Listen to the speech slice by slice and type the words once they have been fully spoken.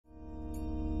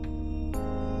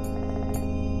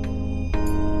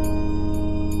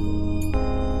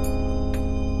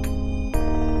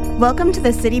Welcome to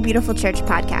the City Beautiful Church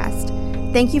podcast.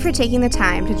 Thank you for taking the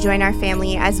time to join our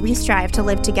family as we strive to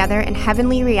live together in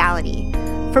heavenly reality.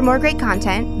 For more great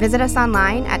content, visit us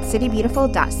online at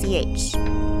citybeautiful.ch.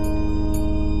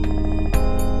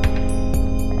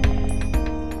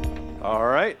 All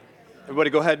right.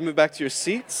 Everybody go ahead and move back to your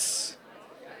seats.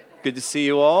 Good to see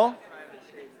you all.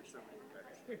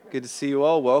 Good to see you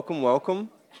all. Welcome, welcome.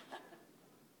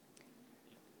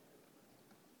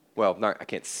 Well, I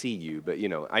can't see you, but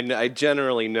I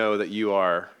generally know that you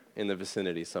are in the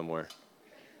vicinity somewhere.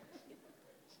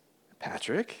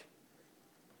 Patrick?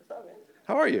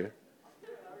 How are you?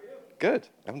 Good.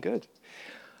 I'm good.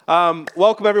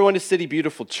 Welcome everyone to City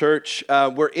Beautiful Church.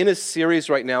 We're in a series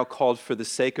right now called For the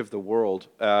Sake of the World,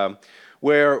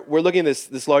 where we're looking at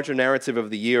this larger narrative of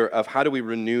the year of how do we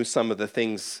renew some of the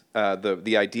things,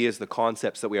 the ideas, the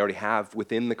concepts that we already have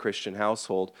within the Christian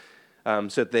household, so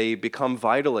that they become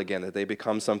vital again, that they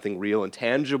become something real and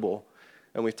tangible.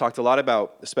 And we've talked a lot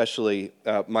about, especially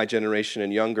my generation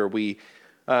and younger, we're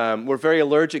very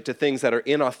allergic to things that are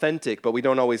inauthentic, but we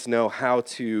don't always know how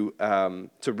to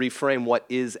reframe what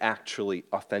is actually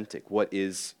authentic, what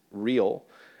is real.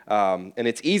 And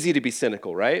it's easy to be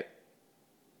cynical, right?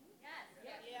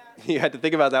 Yes. You had to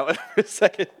think about that one for a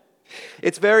second.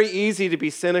 It's very easy to be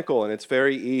cynical, and it's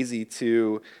very easy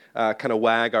to kind of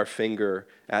wag our finger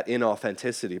at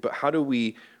inauthenticity. But how do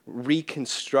we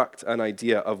reconstruct an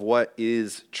idea of what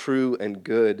is true and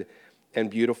good and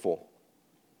beautiful?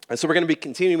 And so we're going to be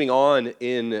continuing on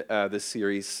in this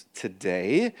series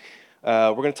today.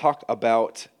 We're going to talk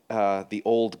about the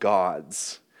old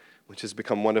gods, which has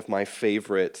become one of my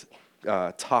favorite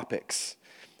topics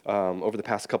over the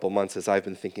past couple months as I've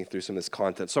been thinking through some of this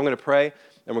content. So I'm going to pray,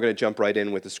 and we're going to jump right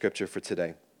in with the scripture for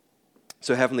today.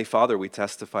 So Heavenly Father, we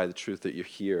testify the truth that you're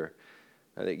here,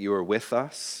 that you are with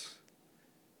us,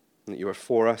 and that you are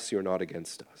for us, you're not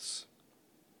against us.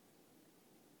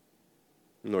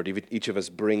 Lord, each of us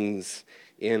brings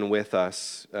in with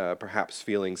us perhaps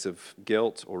feelings of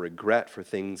guilt or regret for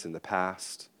things in the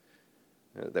past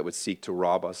that would seek to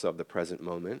rob us of the present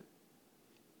moment,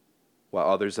 while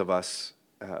others of us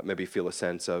maybe feel a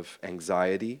sense of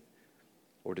anxiety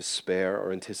or despair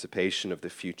or anticipation of the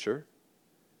future,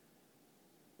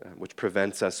 which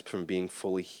prevents us from being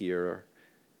fully here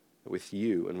with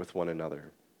you and with one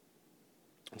another.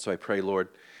 And so I pray, Lord,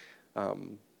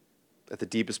 at the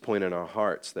deepest point in our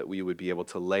hearts, that we would be able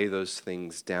to lay those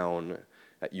things down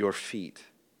at your feet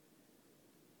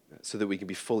so that we can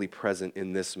be fully present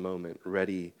in this moment,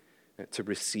 ready to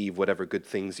receive whatever good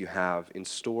things you have in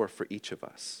store for each of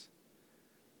us.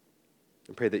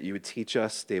 And pray that you would teach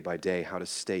us day by day how to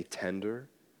stay tender,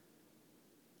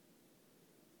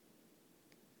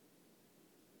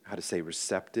 how to stay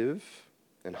receptive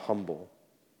and humble,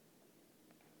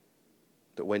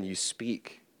 that when you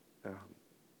speak,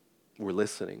 we're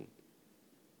listening,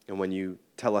 and when you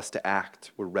tell us to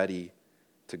act, we're ready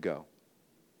to go.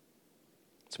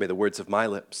 So may the words of my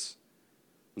lips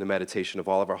and the meditation of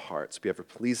all of our hearts be ever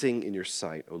pleasing in your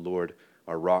sight, O Lord,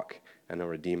 our rock and our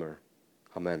Redeemer.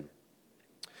 Amen.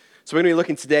 So we're going to be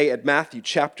looking today at Matthew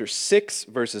chapter 6,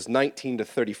 verses 19 to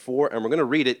 34, and we're going to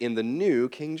read it in the New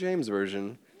King James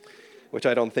Version, which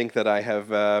I don't think that I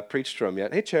have preached from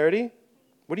yet. Hey, Charity,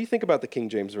 what do you think about the King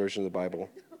James Version of the Bible?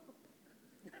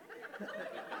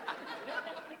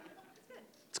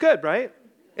 It's good, right?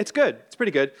 It's good. It's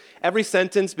pretty good. Every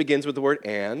sentence begins with the word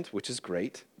 "and," which is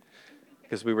great,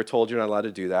 because we were told you're not allowed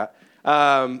to do that.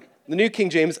 The New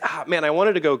King James, I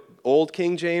wanted to go Old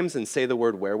King James and say the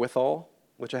word "wherewithal,"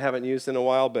 which I haven't used in a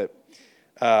while, but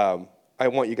I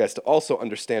want you guys to also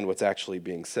understand what's actually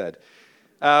being said.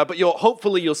 But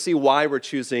hopefully you'll see why we're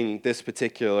choosing this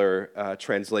particular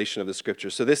translation of the scripture.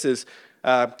 So this is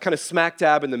kind of smack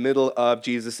dab in the middle of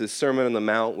Jesus' Sermon on the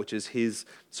Mount, which is his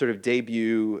sort of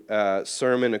debut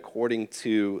sermon according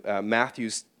to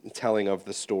Matthew's telling of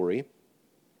the story.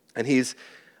 And he's,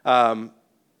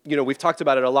 we've talked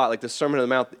about it a lot, like the Sermon on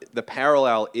the Mount, the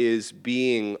parallel is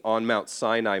being on Mount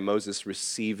Sinai, Moses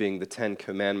receiving the 10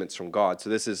 Commandments from God.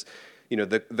 So this is,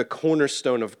 the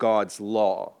cornerstone of God's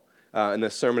law. And the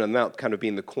Sermon on the Mount kind of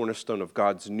being the cornerstone of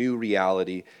God's new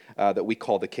reality that we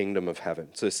call the kingdom of heaven.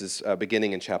 So this is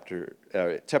beginning in chapter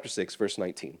 6, verse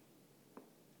 19.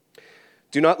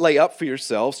 Do not lay up for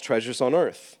yourselves treasures on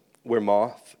earth, where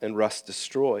moth and rust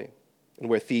destroy, and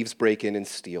where thieves break in and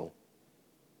steal.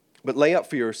 But lay up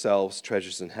for yourselves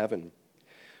treasures in heaven,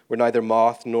 where neither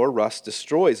moth nor rust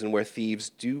destroys, and where thieves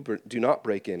do not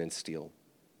break in and steal.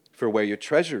 For where your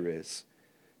treasure is,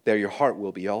 there your heart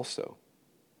will be also.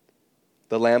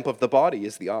 The lamp of the body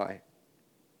is the eye.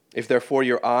 If therefore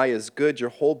your eye is good, your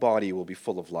whole body will be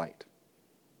full of light.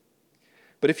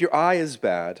 But if your eye is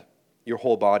bad, your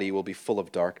whole body will be full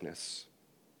of darkness.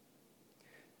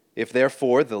 If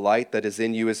therefore the light that is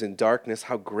in you is in darkness,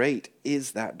 how great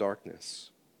is that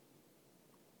darkness?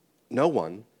 No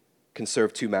one can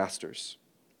serve two masters,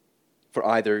 for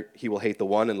either he will hate the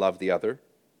one and love the other,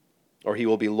 or he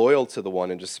will be loyal to the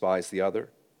one and despise the other.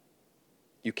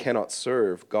 You cannot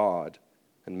serve God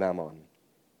and Mammon.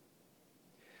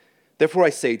 Therefore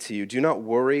I say to you, do not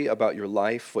worry about your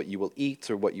life, what you will eat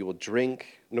or what you will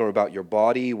drink, nor about your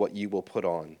body, what you will put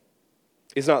on.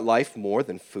 Is not life more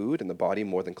than food and the body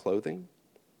more than clothing?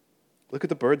 Look at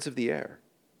the birds of the air,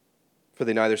 for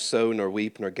they neither sow nor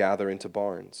reap nor gather into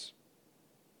barns,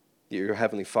 yet your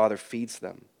heavenly Father feeds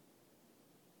them.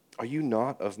 Are you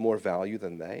not of more value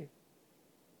than they?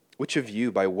 Which of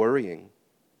you, by worrying,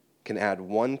 can add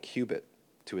 1 cubit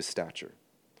to his stature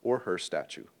or her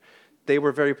stature? They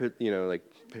were very,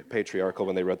 patriarchal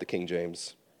when they wrote the King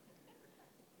James.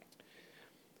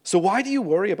 So why do you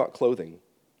worry about clothing?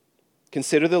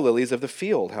 Consider the lilies of the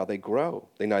field, how they grow.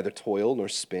 They neither toil nor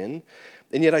spin.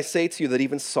 And yet I say to you that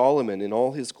even Solomon in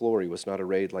all his glory was not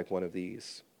arrayed like one of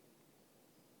these.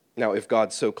 Now, if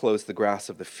God so clothes the grass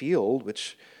of the field,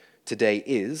 which today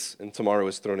is and tomorrow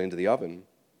is thrown into the oven,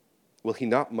 will he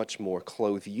not much more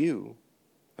clothe you,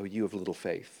 O you of little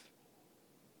faith?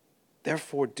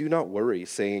 Therefore, do not worry,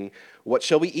 saying, what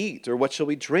shall we eat, or what shall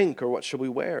we drink, or what shall we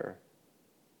wear?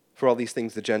 For all these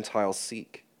things the Gentiles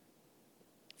seek.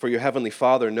 For your heavenly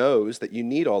Father knows that you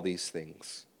need all these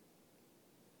things.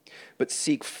 But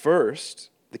seek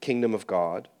first the kingdom of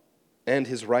God and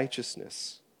his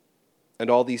righteousness,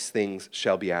 and all these things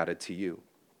shall be added to you.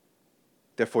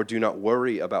 Therefore, do not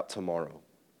worry about tomorrow,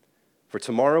 for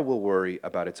tomorrow will worry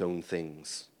about its own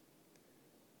things.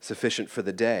 Sufficient for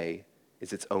the day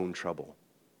is its own trouble.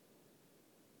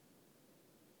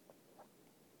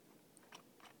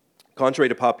 Contrary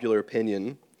to popular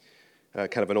opinion,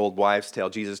 kind of an old wives'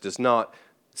 tale, Jesus does not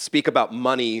speak about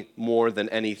money more than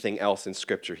anything else in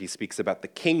Scripture. He speaks about the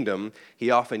kingdom.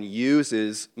 He often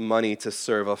uses money to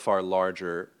serve a far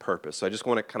larger purpose. So I just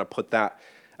want to kind of put that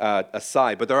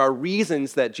aside. But there are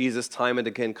reasons that Jesus time and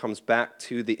again comes back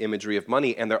to the imagery of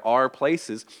money, and there are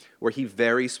places where he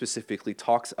very specifically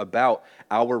talks about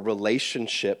our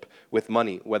relationship with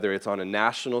money, whether it's on a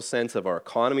national sense of our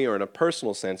economy or in a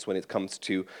personal sense when it comes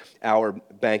to our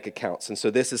bank accounts. And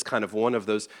so this is kind of one of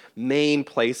those main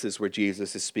places where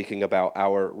Jesus is speaking about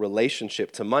our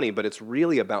relationship to money, but it's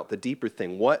really about the deeper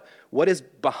thing. What is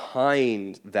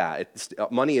behind that?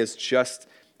 Money is just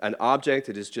an object,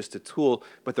 it is just a tool,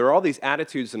 but there are all these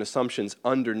attitudes and assumptions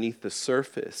underneath the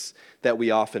surface that we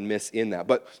often miss in that.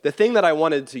 But the thing that I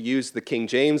wanted to use the King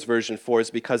James Version for is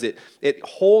because it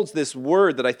holds this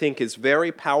word that I think is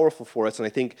very powerful for us and I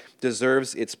think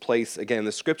deserves its place again in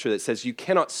the Scripture that says you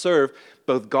cannot serve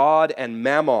both God and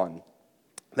Mammon.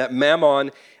 That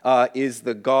Mammon is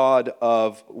the god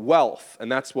of wealth,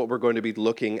 and that's what we're going to be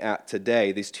looking at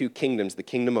today, these two kingdoms, the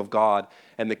kingdom of God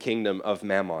and the kingdom of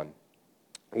Mammon.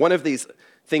 One of these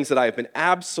things that I've been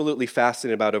absolutely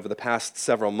fascinated about over the past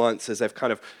several months is I've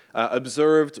kind of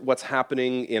observed what's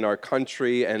happening in our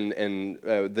country and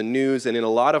the news and in a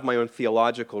lot of my own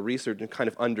theological research and kind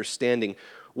of understanding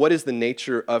what is the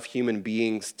nature of human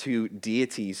beings to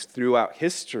deities throughout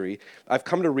history. I've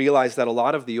come to realize that a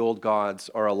lot of the old gods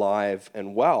are alive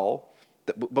and well,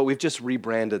 but we've just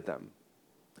rebranded them.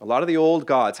 A lot of the old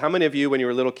gods, how many of you when you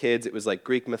were little kids, it was like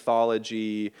Greek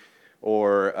mythology,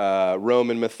 or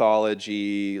Roman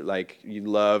mythology, like you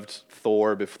loved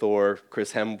Thor before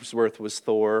Chris Hemsworth was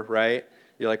Thor, right?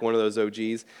 You're like one of those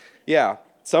OGs. Yeah,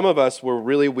 some of us were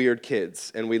really weird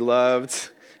kids, and we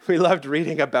loved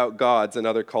reading about gods and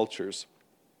other cultures.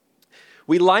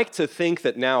 We like to think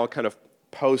that now, kind of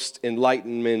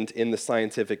post-enlightenment in the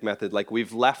scientific method, like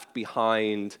we've left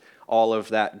behind all of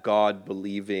that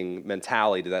God-believing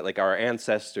mentality, that like our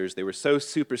ancestors, they were so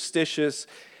superstitious,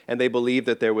 and they believed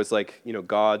that there was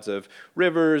gods of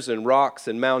rivers and rocks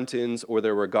and mountains, or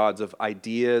there were gods of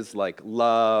ideas like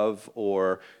love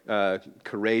or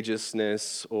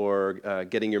courageousness or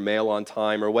getting your mail on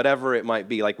time or whatever it might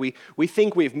be. Like we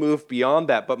think we've moved beyond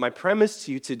that, but my premise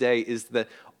to you today is that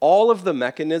all of the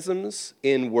mechanisms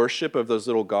in worship of those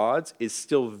little gods is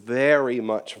still very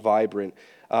much vibrant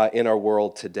in our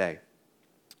world today.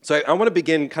 So I want to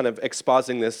begin kind of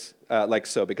expositing this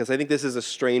because I think this is a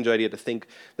strange idea to think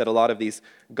that a lot of these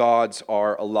gods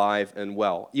are alive and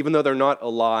well, even though they're not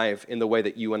alive in the way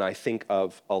that you and I think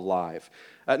of alive.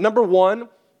 Number one,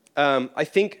 I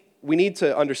think we need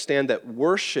to understand that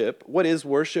worship, what is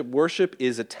worship? Worship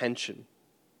is attention.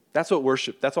 That's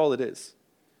all it is.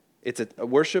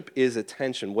 Worship is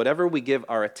attention. Whatever we give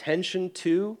our attention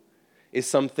to is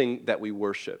something that we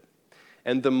worship.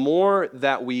 And the more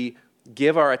that we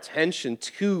give our attention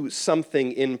to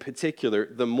something in particular,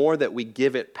 the more that we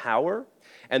give it power,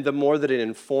 and the more that it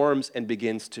informs and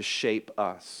begins to shape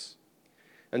us.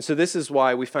 And so this is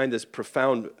why we find this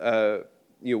profound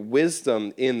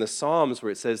wisdom in the Psalms,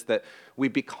 where it says that we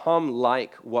become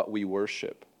like what we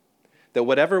worship. That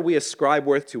whatever we ascribe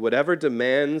worth to, whatever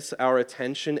demands our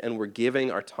attention and we're giving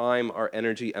our time, our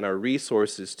energy, and our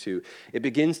resources to, it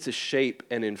begins to shape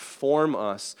and inform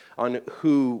us on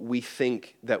who we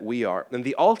think that we are. And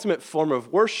the ultimate form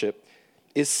of worship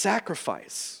is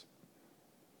sacrifice.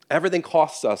 Everything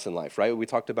costs us in life, right? We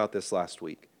talked about this last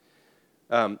week.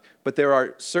 But there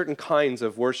are certain kinds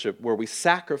of worship where we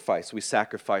sacrifice. We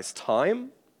sacrifice time,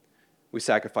 we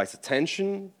sacrifice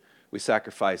attention, we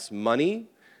sacrifice money.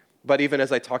 But even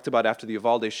as I talked about after the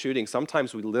Uvalde shooting,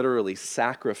 sometimes we literally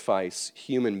sacrifice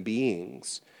human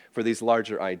beings for these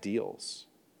larger ideals.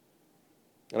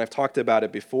 And I've talked about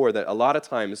it before, that a lot of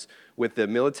times with the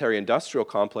military-industrial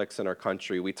complex in our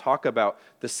country, we talk about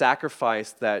the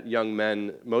sacrifice that young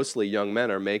men, mostly young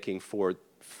men, are making for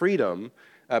freedom,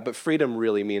 but freedom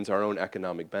really means our own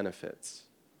economic benefits.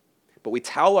 But we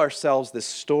tell ourselves this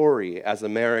story as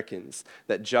Americans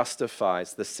that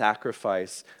justifies the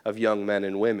sacrifice of young men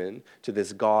and women to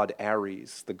this god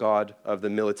Ares, the god of the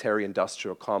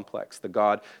military-industrial complex, the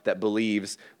god that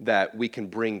believes that we can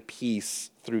bring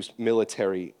peace through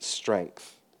military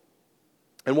strength.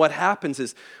 And what happens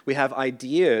is we have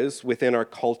ideas within our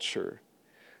culture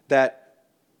that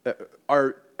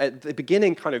are at the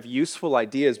beginning kind of useful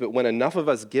ideas, but when enough of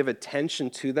us give attention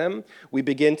to them, we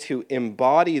begin to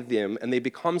embody them, and they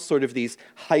become sort of these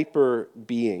hyper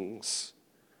beings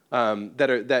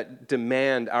that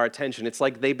demand our attention. It's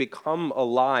like they become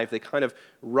alive. They kind of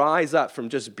rise up from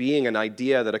just being an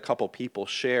idea that a couple people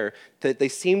share, that they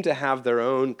seem to have their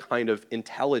own kind of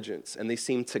intelligence, and they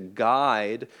seem to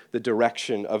guide the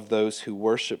direction of those who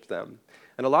worship them.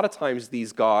 And a lot of times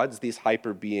these gods, these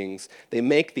hyper beings, they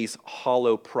make these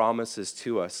hollow promises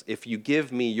to us. If you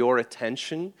give me your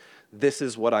attention, this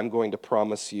is what I'm going to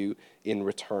promise you in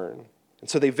return. And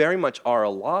so they very much are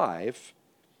alive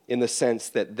in the sense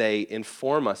that they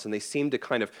inform us, and they seem to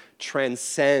kind of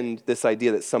transcend this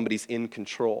idea that somebody's in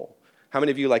control. How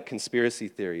many of you like conspiracy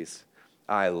theories?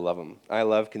 I love them. I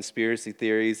love conspiracy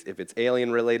theories. If it's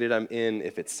alien related, I'm in.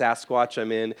 If it's Sasquatch,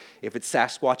 I'm in. If it's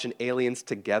Sasquatch and aliens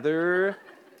together,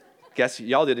 guess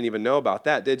y'all didn't even know about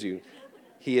that, did you?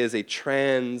 He is a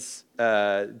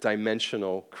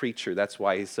trans-dimensional creature. That's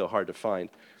why he's so hard to find.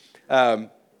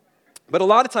 But a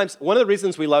lot of times, one of the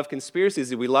reasons we love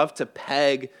conspiracies is we love to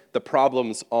peg the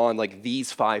problems on like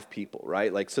these 5 people,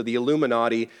 right? Like, so the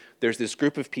Illuminati, there's this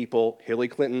group of people, Hillary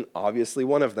Clinton, obviously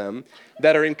one of them,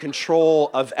 that are in control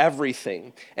of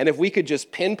everything. And if we could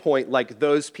just pinpoint like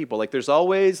those people, like there's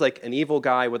always like an evil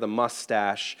guy with a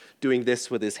mustache doing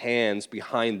this with his hands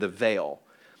behind the veil.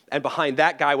 And behind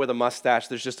that guy with a mustache,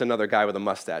 there's just another guy with a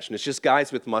mustache. And it's just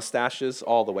guys with mustaches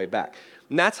all the way back.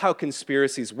 And that's how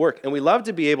conspiracies work. And we love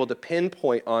to be able to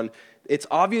pinpoint on, it's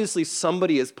obviously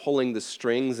somebody is pulling the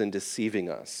strings and deceiving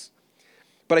us.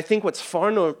 But I think what's far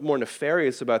more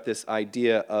nefarious about this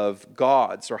idea of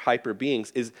gods or hyper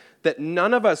beings is that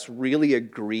none of us really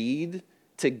agreed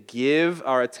to give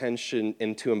our attention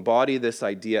and to embody this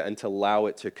idea and to allow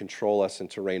it to control us and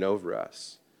to reign over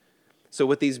us. So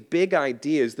with these big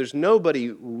ideas, there's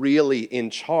nobody really in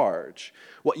charge.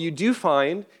 What you do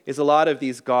find is a lot of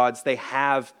these gods, they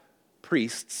have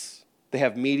priests, they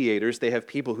have mediators, they have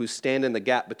people who stand in the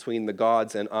gap between the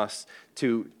gods and us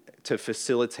to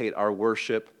facilitate our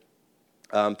worship,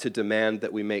 to demand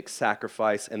that we make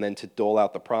sacrifice, and then to dole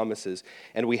out the promises.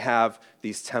 And we have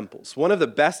these temples. One of the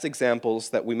best examples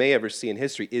that we may ever see in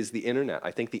history is the internet.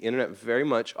 I think the internet very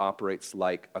much operates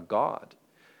like a god.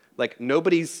 Like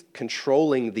nobody's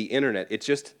controlling the internet.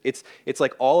 It's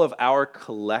like all of our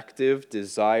collective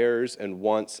desires and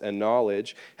wants and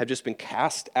knowledge have just been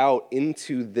cast out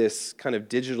into this kind of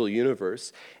digital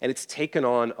universe, and it's taken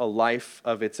on a life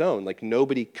of its own. Like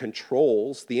nobody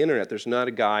controls the internet. There's not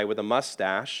a guy with a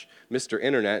mustache, Mr.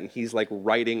 Internet, and he's like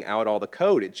writing out all the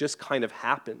code. It just kind of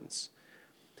happens.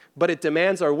 But it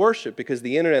demands our worship because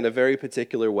the internet in a very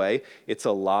particular way, it's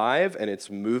alive and it's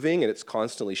moving and it's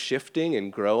constantly shifting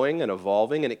and growing and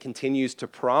evolving, and it continues to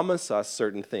promise us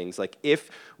certain things. Like if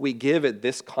we give it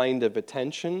this kind of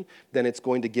attention, then it's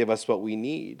going to give us what we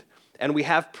need. And we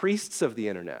have priests of the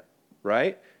internet,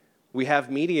 right? We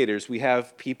have mediators. We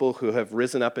have people who have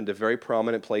risen up into very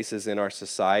prominent places in our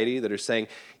society that are saying,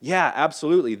 yeah,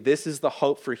 absolutely, this is the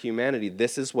hope for humanity.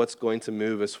 This is what's going to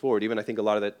move us forward. Even I think a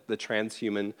lot of the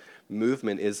transhuman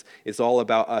movement is all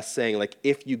about us saying, like,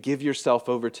 if you give yourself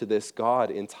over to this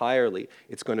God entirely,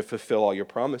 it's going to fulfill all your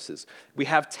promises. We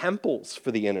have temples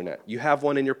for the internet. You have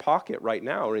one in your pocket right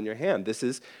now or in your hand. This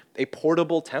is a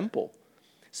portable temple.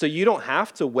 So you don't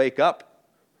have to wake up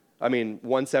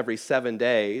once every 7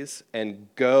 days and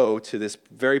go to this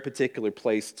very particular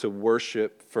place to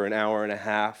worship for an hour and a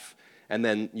half, and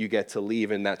then you get to leave,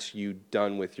 and that's you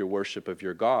done with your worship of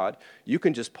your God. You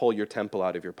can just pull your temple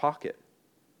out of your pocket.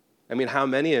 How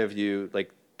many of you,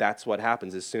 that's what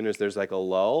happens? As soon as there's a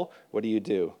lull, what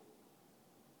do?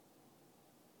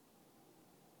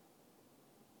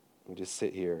 We just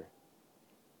sit here,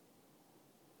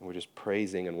 and we're just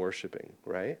praising and worshiping,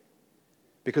 right?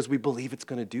 Because we believe it's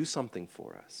going to do something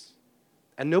for us.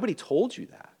 And nobody told you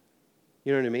that.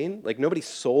 You know what I mean? Nobody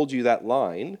sold you that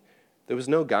line. There was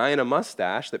no guy in a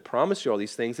mustache that promised you all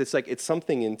these things. It's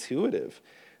something intuitive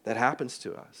that happens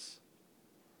to us.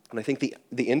 And I think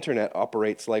the internet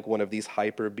operates like one of these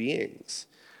hyper beings.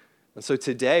 And so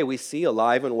today we see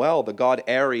alive and well the god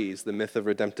Ares, the myth of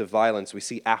redemptive violence. We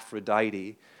see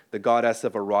Aphrodite, the goddess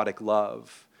of erotic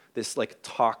love. This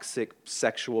toxic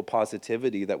sexual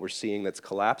positivity that we're seeing that's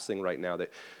collapsing right now, that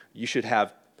you should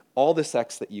have all the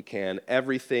sex that you can,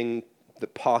 everything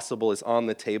that possible is on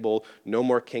the table, no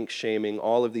more kink shaming,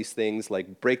 all of these things,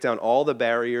 break down all the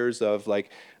barriers of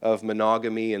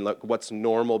monogamy and what's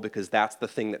normal, because that's the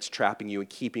thing that's trapping you and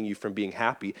keeping you from being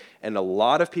happy. And a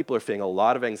lot of people are feeling a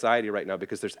lot of anxiety right now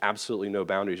because there's absolutely no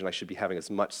boundaries, and I should be having as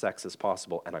much sex as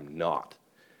possible, and I'm not,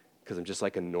 because I'm just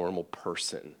a normal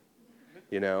person.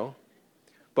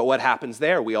 But what happens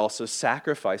there? We also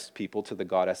sacrificed people to the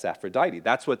goddess Aphrodite.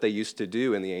 That's what they used to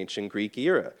do in the ancient Greek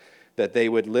era, that they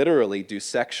would literally do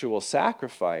sexual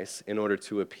sacrifice in order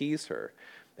to appease her.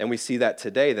 And we see that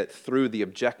today, that through the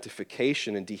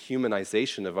objectification and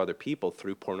dehumanization of other people,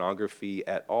 through pornography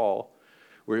et al.,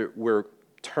 we're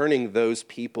turning those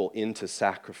people into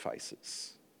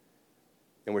sacrifices.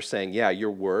 And we're saying, yeah,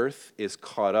 your worth is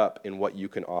caught up in what you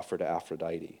can offer to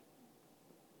Aphrodite.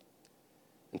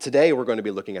 And today we're going to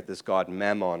be looking at this god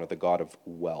Mammon, or the god of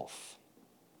wealth.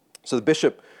 So the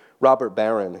Bishop Robert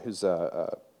Barron, who's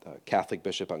a Catholic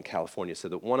bishop out in California,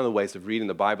 said that one of the ways of reading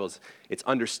the Bible is it's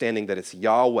understanding that it's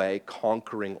Yahweh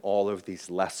conquering all of these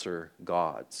lesser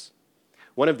gods.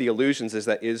 One of the illusions is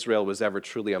that Israel was ever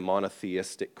truly a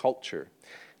monotheistic culture.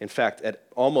 In fact, at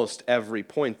almost every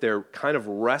point, they're kind of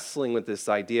wrestling with this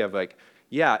idea of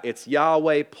it's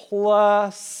Yahweh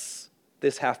plus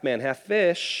this half man, half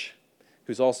fish,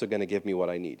 who's also going to give me what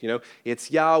I need.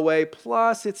 It's Yahweh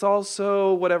plus it's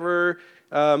also whatever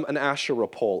an Asherah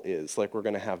pole is. We're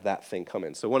going to have that thing come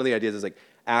in. So one of the ideas is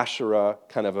Asherah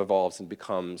kind of evolves and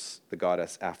becomes the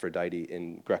goddess Aphrodite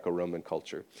in Greco-Roman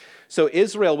culture. So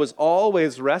Israel was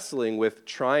always wrestling with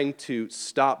trying to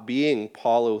stop being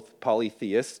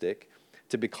polytheistic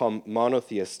to become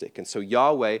monotheistic. And so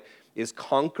Yahweh is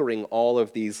conquering all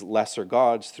of these lesser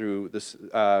gods through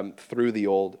the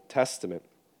Old Testament.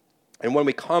 And when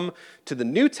we come to the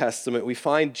New Testament, we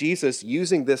find Jesus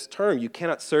using this term, you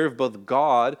cannot serve both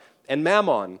God and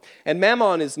Mammon. And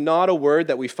Mammon is not a word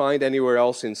that we find anywhere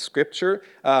else in Scripture.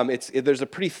 There's a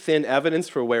pretty thin evidence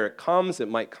for where it comes. It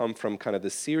might come from kind of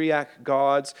the Syriac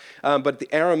gods. But the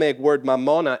Aramaic word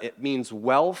mammona, it means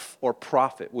wealth or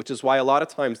profit, which is why a lot of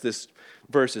times this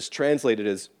verse is translated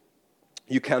as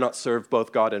you cannot serve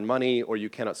both God and money, or you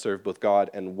cannot serve both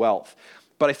God and wealth.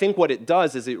 But I think what it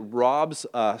does is it robs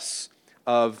us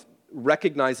of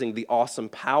recognizing the awesome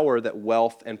power that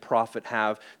wealth and profit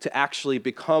have to actually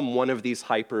become one of these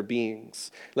hyper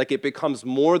beings. It becomes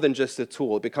more than just a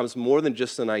tool. It becomes more than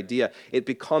just an idea. It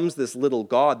becomes this little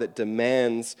god that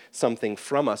demands something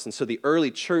from us. And so the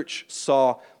early church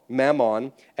saw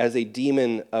Mammon as a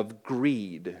demon of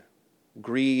greed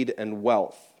and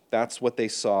wealth. That's what they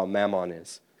saw Mammon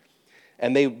is.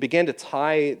 And they began to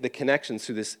tie the connections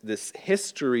to this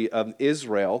history of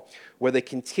Israel, where they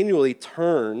continually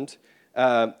turned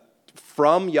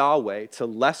from Yahweh to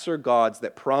lesser gods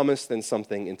that promised them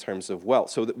something in terms of wealth.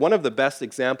 So one of the best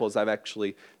examples I've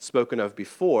actually spoken of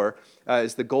before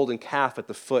is the golden calf at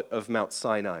the foot of Mount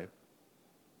Sinai.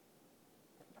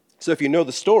 So if you know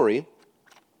the story,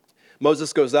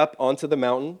 Moses goes up onto the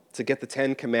mountain to get the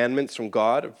 10 Commandments from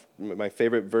God. My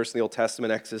favorite verse in the Old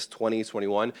Testament, Exodus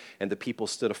 20:21, and the people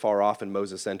stood afar off, and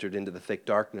Moses entered into the thick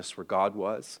darkness where God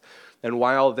was. And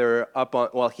while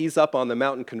he's up on the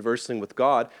mountain conversing with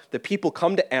God, the people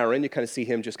come to Aaron. You kind of see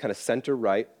him just kind of center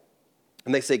right.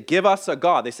 And they say, give us a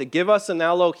God. They say, give us an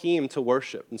Elohim to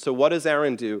worship. And so what does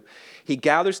Aaron do? He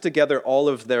gathers together all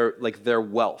of their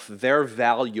wealth, their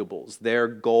valuables, their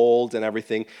gold and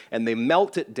everything, and they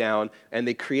melt it down, and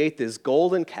they create this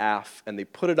golden calf, and they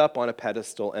put it up on a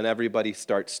pedestal, and everybody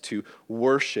starts to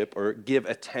worship or give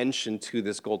attention to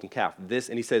this golden calf.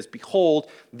 And he says,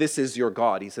 behold, this is your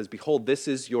God. He says, behold, this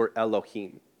is your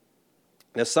Elohim.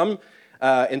 Now, some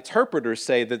interpreters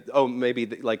say that, maybe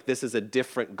like this is a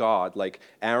different God, like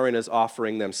Aaron is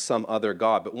offering them some other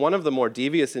God. But one of the more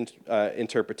devious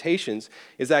interpretations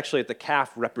is actually that the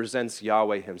calf represents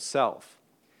Yahweh himself.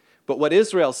 But what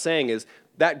Israel's saying is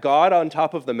that God on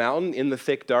top of the mountain in the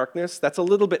thick darkness, that's a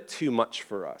little bit too much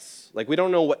for us. Like we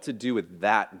don't know what to do with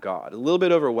that God, a little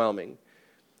bit overwhelming.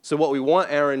 So what we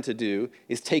want Aaron to do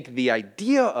is take the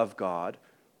idea of God,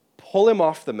 pull him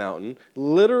off the mountain,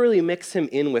 literally mix him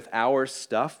in with our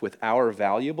stuff, with our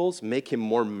valuables, make him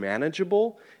more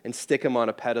manageable, and stick him on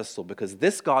a pedestal, because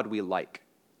this God we like.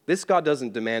 This God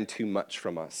doesn't demand too much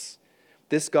from us.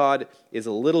 This God is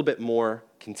a little bit more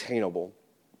containable.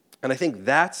 And I think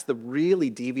that's the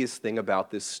really devious thing about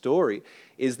this story,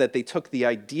 is that they took the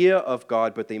idea of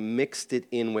God, but they mixed it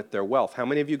in with their wealth. How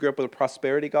many of you grew up with a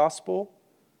prosperity gospel?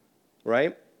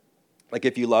 Right? Like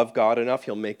if you love God enough,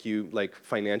 he'll make you like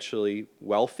financially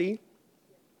wealthy.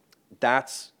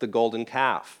 That's the golden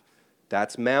calf.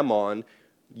 That's Mammon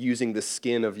using the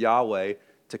skin of Yahweh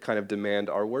to kind of demand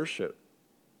our worship.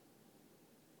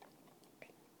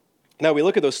 Now we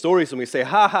look at those stories and we say,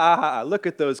 ha ha ha, look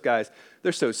at those guys.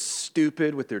 They're so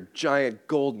stupid with their giant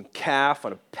golden calf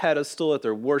on a pedestal that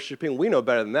they're worshiping. We know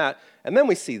better than that. And then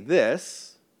we see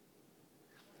this.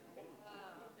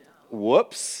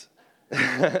 Whoops.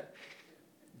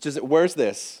 Where's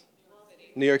this?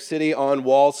 New York City on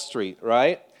Wall Street,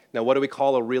 right? Now, what do we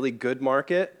call a really good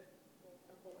market?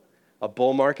 A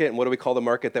bull market. And what do we call the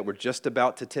market that we're just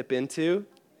about to tip into?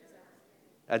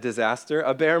 A disaster.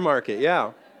 A bear market,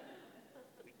 yeah.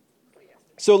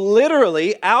 So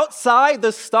literally, outside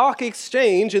the stock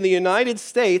exchange in the United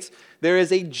States, there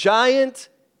is a giant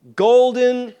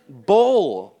golden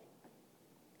bull.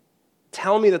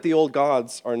 Tell me that the old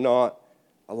gods are not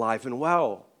alive and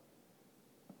well.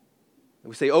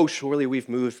 We say, surely we've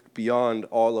moved beyond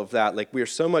all of that. Like, we're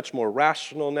so much more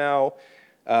rational now.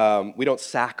 We don't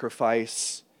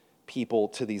sacrifice people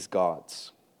to these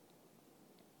gods.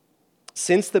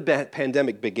 Since the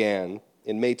pandemic began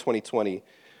in May 2020,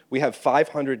 we have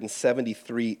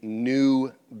 573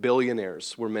 new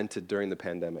billionaires were minted during the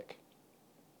pandemic.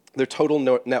 Their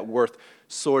total net worth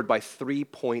soared by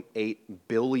 $3.8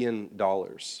 billion.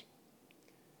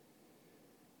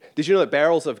 Did you know that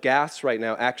barrels of gas right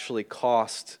now actually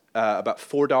cost about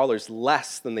 $4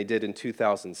 less than they did in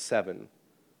 2007?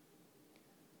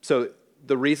 So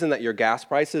the reason that your gas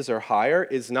prices are higher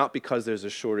is not because there's a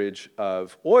shortage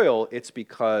of oil, it's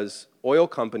because oil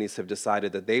companies have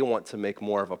decided that they want to make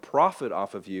more of a profit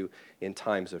off of you in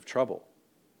times of trouble.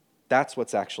 That's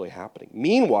what's actually happening.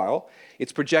 Meanwhile,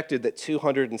 it's projected that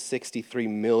 263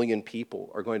 million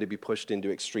people are going to be pushed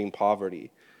into extreme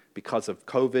poverty because of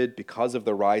COVID, because of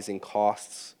the rising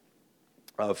costs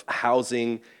of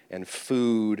housing and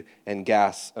food and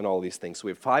gas and all these things. So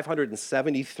we have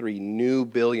 573 new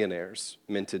billionaires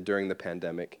minted during the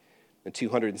pandemic, and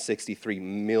 263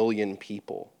 million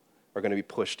people are going to be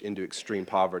pushed into extreme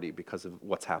poverty because of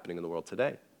what's happening in the world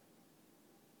today.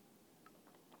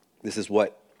 This is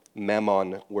what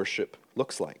Mammon worship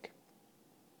looks like.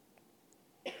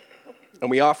 And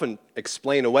we often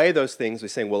explain away those things. We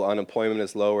say, well, unemployment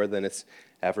is lower than it's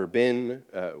ever been,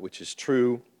 which is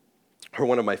true. Or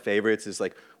one of my favorites is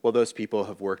like, well, those people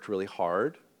have worked really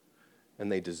hard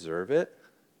and they deserve it.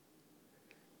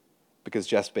 Because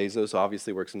Jeff Bezos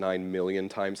obviously works 9 million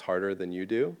times harder than you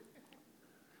do.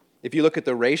 If you look at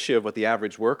the ratio of what the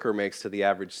average worker makes to the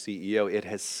average CEO, it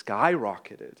has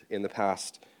skyrocketed in the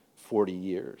past 40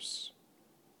 years.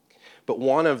 But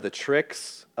one of the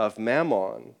tricks of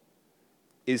Mammon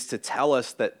is to tell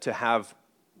us that to have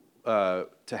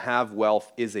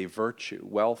wealth is a virtue.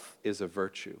 Wealth is a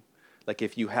virtue. Like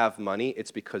if you have money,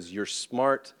 it's because you're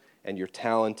smart and you're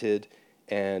talented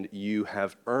and you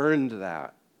have earned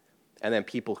that. And then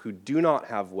people who do not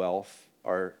have wealth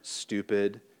are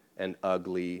stupid and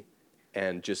ugly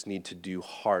and just need to do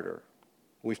harder.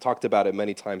 We've talked about it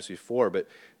many times before, but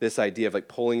this idea of like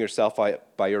pulling yourself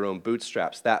by your own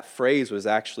bootstraps, that phrase was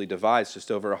actually devised just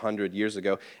over 100 years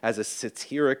ago as a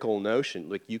satirical notion.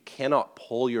 Like you cannot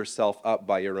pull yourself up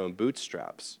by your own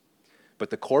bootstraps.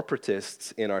 But the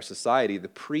corporatists in our society, the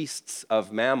priests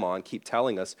of Mammon, keep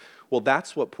telling us, well,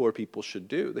 that's what poor people should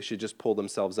do. They should just pull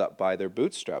themselves up by their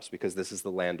bootstraps because this is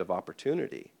the land of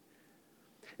opportunity.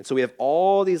 And so we have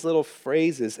all these little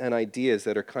phrases and ideas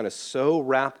that are kind of so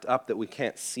wrapped up that we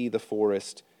can't see the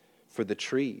forest for the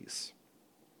trees.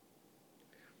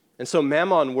 And so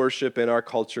mammon worship in our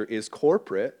culture is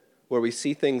corporate, where we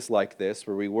see things like this,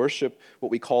 where we worship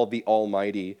what we call the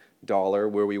almighty dollar,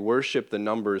 where we worship the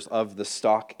numbers of the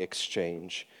stock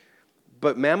exchange.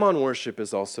 But mammon worship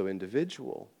is also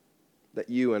individual, that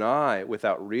you and I,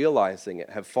 without realizing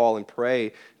it, have fallen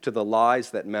prey to the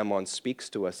lies that mammon speaks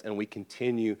to us, and we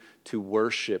continue to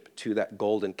worship to that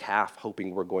golden calf,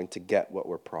 hoping we're going to get what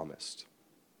we're promised.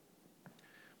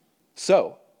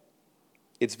 So,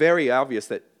 it's very obvious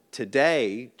that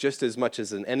today, just as much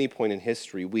as in any point in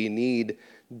history, we need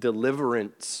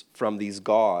deliverance from these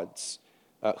gods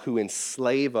who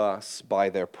enslave us by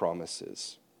their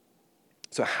promises.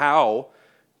 So how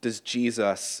does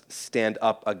Jesus stand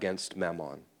up against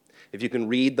mammon? If you can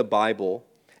read the Bible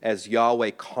as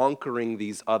Yahweh conquering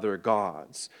these other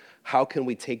gods, how can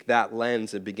we take that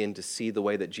lens and begin to see the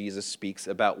way that Jesus speaks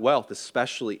about wealth,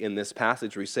 especially in this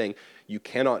passage where he's saying you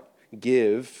cannot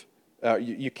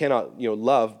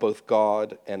love both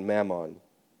God and mammon.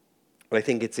 But I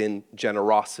think it's in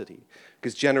generosity,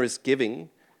 because generous giving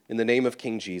in the name of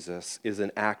King Jesus is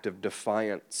an act of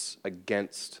defiance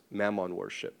against mammon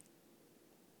worship.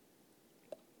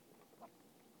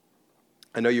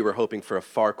 I know you were hoping for a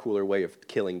far cooler way of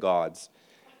killing gods,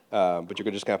 but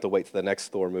you're just going to have to wait till the next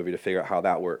Thor movie to figure out how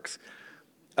that works.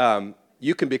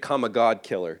 You can become a god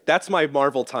killer. That's my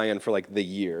Marvel tie-in for like the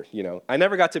year, you know. I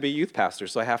never got to be a youth pastor,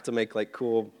 so I have to make like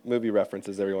cool movie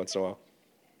references every once in a while.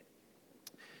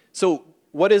 So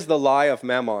what is the lie of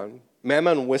mammon?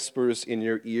 Mammon whispers in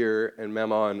your ear, and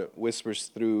mammon whispers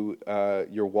through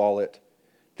your wallet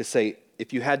to say,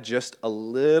 if you had just a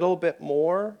little bit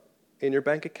more in your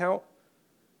bank account,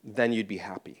 then you'd be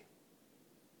happy.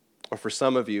 Or for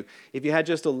some of you, if you had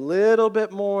just a little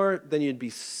bit more, then you'd be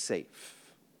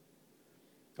safe.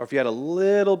 Or if you had a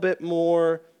little bit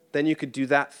more, then you could do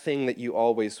that thing that you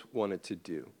always wanted to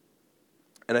do.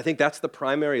 And I think that's the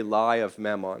primary lie of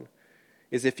mammon,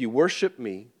 is if you worship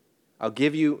me, I'll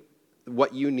give you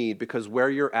what you need, because where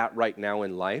you're at right now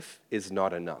in life is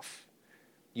not enough.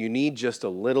 You need just a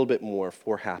little bit more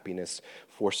for happiness,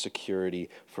 for security,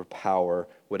 for power,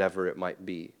 whatever it might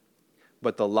be.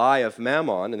 But the lie of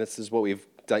mammon, and this is what we've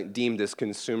deemed this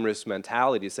consumerist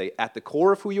mentality, to say at the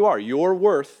core of who you are, your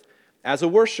worth as a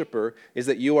worshiper is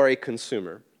that you are a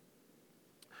consumer,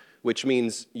 which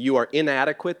means you are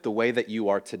inadequate the way that you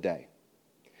are today.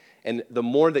 And the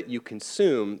more that you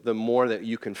consume, the more that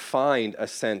you can find a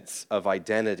sense of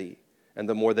identity, and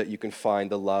the more that you can find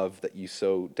the love that you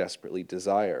so desperately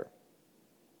desire.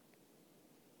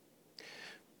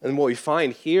 And what we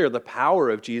find here, the power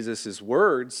of Jesus'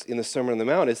 words in the Sermon on the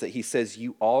Mount, is that he says,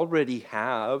 you already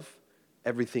have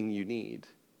everything you need,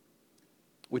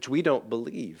 which we don't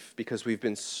believe because we've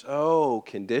been so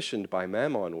conditioned by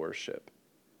mammon worship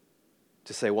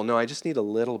to say, well, no, I just need a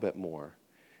little bit more.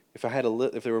 If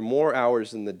there were more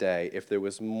hours in the day, if there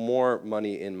was more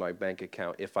money in my bank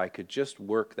account, if I could just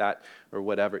work that or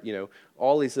whatever, you know,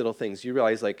 all these little things. You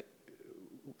realize, like,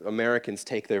 Americans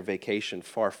take their vacation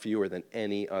far fewer than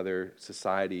any other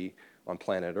society on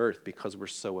planet Earth because we're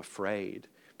so afraid.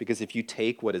 Because if you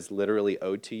take what is literally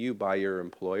owed to you by your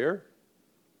employer,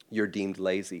 you're deemed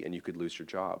lazy and you could lose your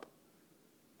job.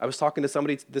 I was talking to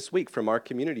somebody this week from our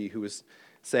community who was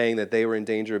saying that they were in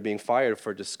danger of being fired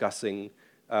for discussing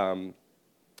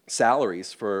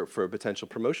salaries for a potential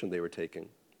promotion they were taking,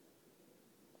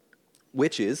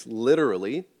 which is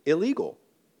literally illegal.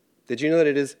 Did you know that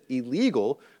it is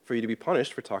illegal for you to be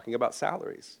punished for talking about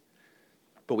salaries?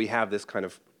 But we have this kind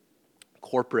of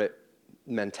corporate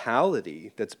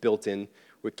mentality that's built in,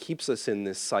 where it keeps us in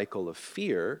this cycle of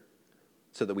fear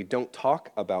so that we don't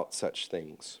talk about such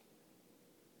things.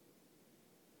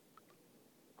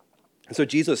 And so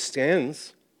Jesus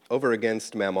stands over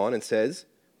against mammon and says,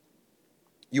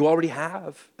 you already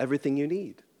have everything you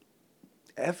need.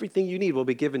 Everything you need will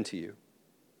be given to you.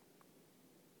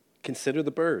 Consider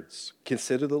the birds.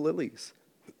 Consider the lilies.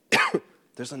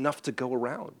 There's enough to go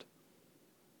around.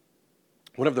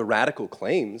 One of the radical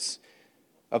claims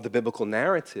of the biblical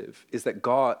narrative is that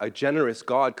God, a generous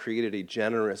God, created a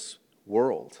generous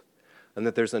world, and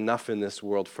that there's enough in this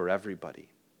world for everybody.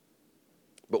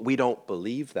 But we don't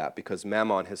believe that because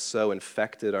mammon has so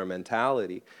infected our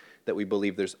mentality that we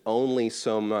believe there are only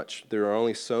so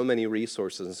many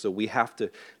resources, and so we have to,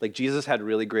 like, Jesus had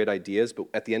really great ideas, but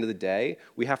at the end of the day,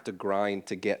 we have to grind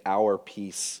to get our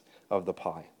piece of the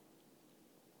pie.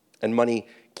 And money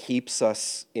keeps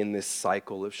us in this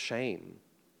cycle of shame,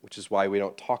 which is why we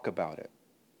don't talk about it.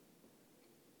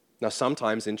 Now,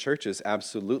 sometimes in churches,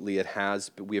 absolutely,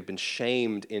 we have been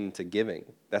shamed into giving.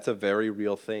 That's a very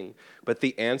real thing. But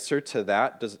the answer to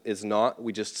that is not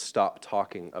we just stop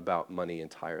talking about money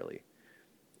entirely,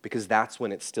 because that's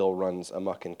when it still runs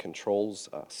amok and controls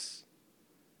us.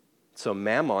 So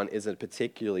Mammon is a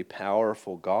particularly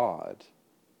powerful god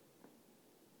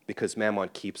because Mammon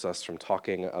keeps us from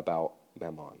talking about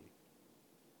Mammon.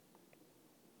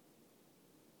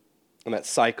 And that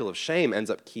cycle of shame ends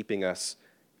up keeping us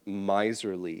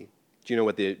miserly. Do you know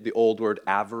what the old word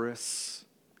avarice?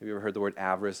 Have you ever heard the word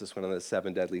avarice? It's one of the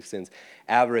 7 deadly sins.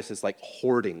 Avarice is like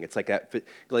hoarding. It's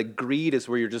like greed is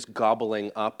where you're just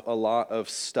gobbling up a lot of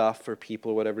stuff for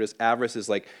people or whatever it is. Avarice is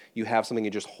like you have something,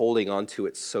 you're just holding onto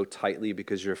it so tightly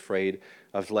because you're afraid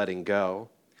of letting go.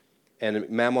 And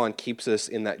Mammon keeps us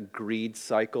in that greed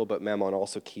cycle, but Mammon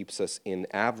also keeps us in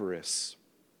avarice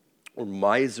or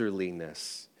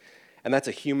miserliness. And that's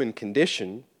a human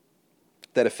condition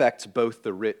that affects both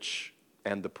the rich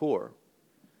and the poor.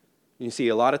 You see,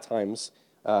 a lot of times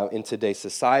in today's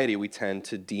society, we tend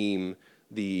to deem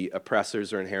the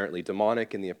oppressors are inherently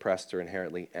demonic and the oppressed are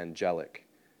inherently angelic,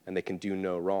 and they can do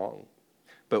no wrong.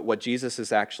 But what Jesus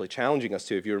is actually challenging us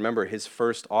to, if you remember, his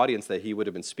first audience that he would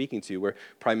have been speaking to were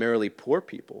primarily poor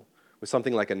people, with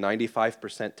something like a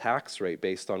 95% tax rate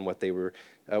based on what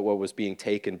was being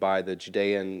taken by the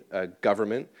Judean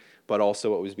government, but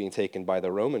also what was being taken by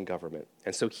the Roman government.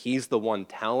 And so he's the one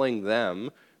telling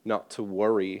them not to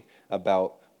worry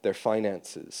about their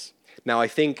finances. Now, I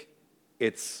think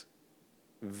it's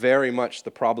very much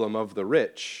the problem of the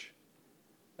rich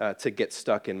to get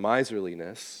stuck in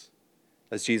miserliness.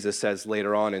 As Jesus says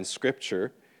later on in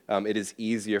Scripture, it is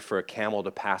easier for a camel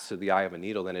to pass through the eye of a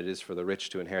needle than it is for the rich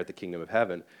to inherit the kingdom of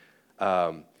heaven.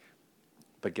 But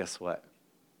guess what?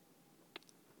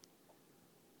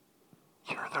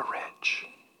 You're the rich.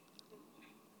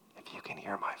 If you can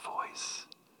hear my voice,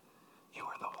 you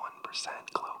are the 1%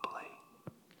 globally.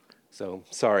 So,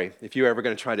 sorry, if you're ever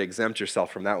going to try to exempt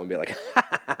yourself from that one, be like,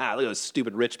 look at those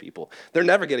stupid rich people. They're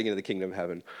never getting into the kingdom of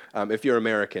heaven. If you're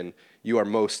American, you are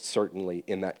most certainly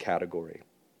in that category.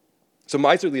 So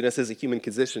miserliness is a human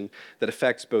condition that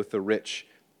affects both the rich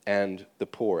and the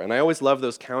poor. And I always love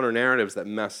those counter narratives that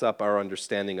mess up our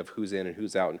understanding of who's in and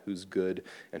who's out and who's good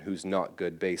and who's not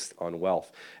good based on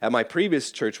wealth. At my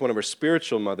previous church, one of our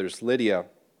spiritual mothers, Lydia,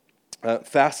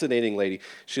 fascinating lady.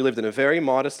 She lived in a very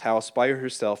modest house by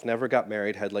herself, never got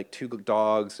married, had like 2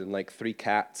 dogs and like 3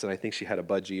 cats, and I think she had a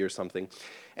budgie or something.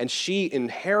 And she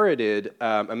inherited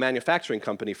a manufacturing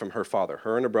company from her father.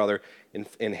 Her and her brother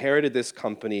inherited this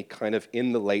company kind of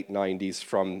in the late 90s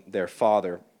from their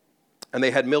father. And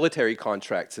they had military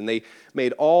contracts, and they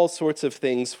made all sorts of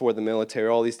things for the military,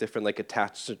 all these different like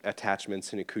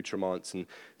attachments and accoutrements and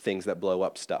things that blow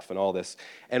up stuff and all this.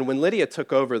 And when Lydia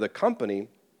took over the company,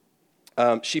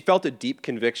 she felt a deep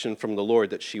conviction from the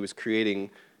Lord that she was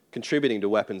contributing to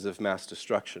weapons of mass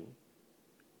destruction.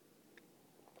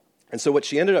 And so what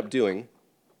she ended up doing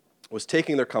was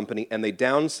taking their company and they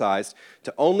downsized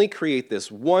to only create this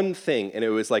one thing, and it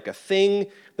was like a thing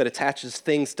that attaches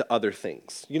things to other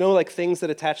things. You know, like things that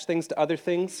attach things to other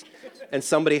things? And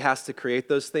somebody has to create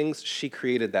those things. She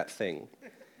created that thing.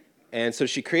 And so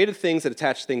she created things that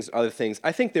attach things to other things.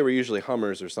 I think they were usually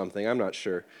Hummers or something. I'm not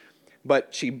sure.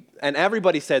 But and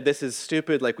everybody said, this is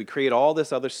stupid, like we create all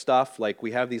this other stuff, like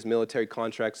we have these military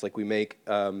contracts, like we make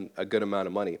a good amount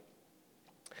of money.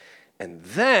 And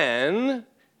then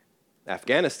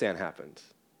Afghanistan happened,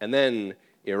 and then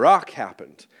Iraq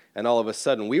happened, and all of a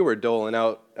sudden we were doling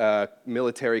out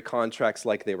military contracts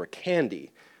like they were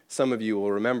candy. Some of you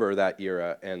will remember that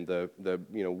era and the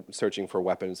searching for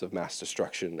weapons of mass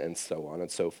destruction and so on and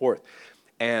so forth.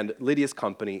 And Lydia's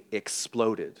company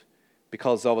exploded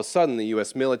because all of a sudden the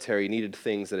U.S. military needed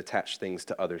things that attach things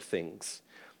to other things.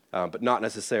 But not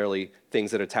necessarily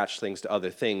things that attach things to other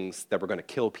things that were going to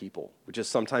kill people, which is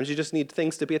sometimes you just need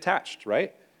things to be attached,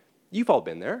 right? You've all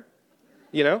been there,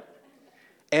 you know?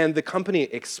 And the company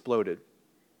exploded,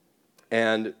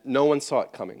 and no one saw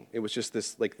it coming. It was just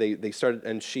this, like they started,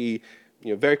 and she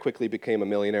very quickly became a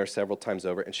millionaire several times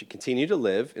over, and she continued to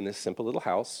live in this simple little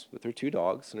house with her 2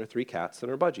 dogs and her 3 cats and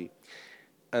her budgie.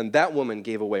 And that woman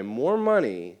gave away more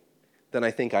money than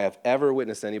I think I have ever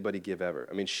witnessed anybody give ever.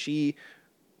 I mean,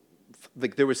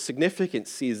 there was significant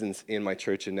seasons in my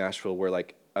church in Nashville where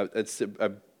it's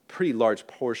a pretty large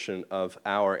portion of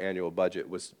our annual budget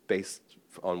was based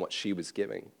on what she was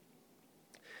giving.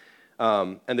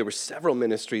 And there were several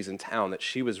ministries in town that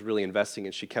she was really investing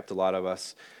in. She kept a lot of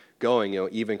us going,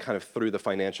 even kind of through the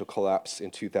financial collapse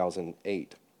in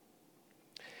 2008.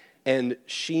 And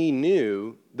she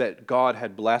knew that God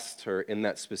had blessed her in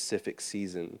that specific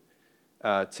season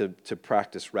to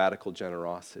practice radical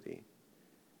generosity.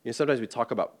 You know, sometimes we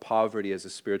talk about poverty as a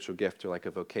spiritual gift or like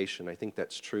a vocation. I think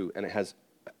that's true, and it has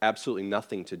absolutely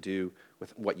nothing to do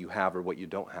with what you have or what you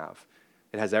don't have.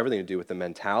 It has everything to do with the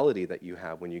mentality that you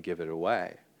have when you give it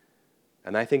away.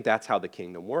 And I think that's how the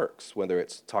kingdom works, whether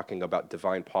it's talking about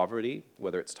divine poverty,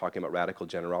 whether it's talking about radical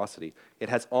generosity. It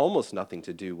has almost nothing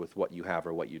to do with what you have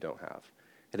or what you don't have.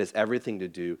 It has everything to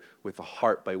do with the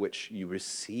heart by which you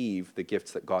receive the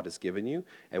gifts that God has given you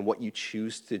and what you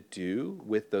choose to do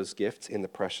with those gifts in the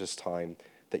precious time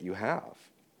that you have.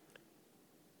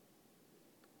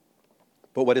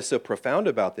 But what is so profound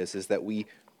about this is that we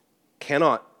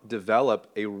cannot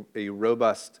develop a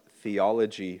robust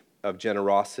theology of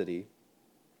generosity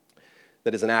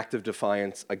that is an act of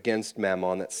defiance against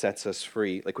mammon that sets us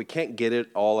free. Like, we can't get it,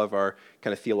 all of our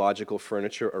kind of theological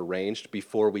furniture arranged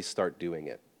before we start doing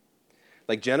it.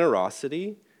 Like,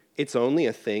 generosity, it's only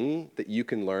a thing that you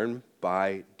can learn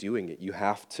by doing it. You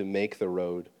have to make the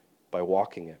road by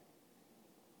walking it.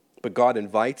 But God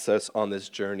invites us on this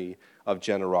journey of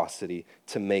generosity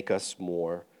to make us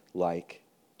more like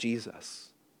Jesus.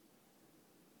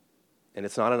 And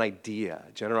it's not an idea.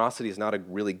 Generosity is not a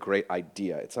really great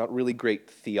idea. It's not really great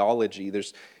theology.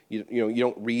 You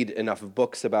don't read enough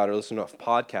books about it, listen to enough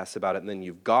podcasts about it, and then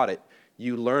you've got it.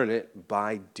 You learn it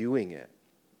by doing it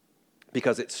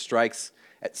because it strikes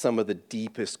at some of the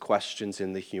deepest questions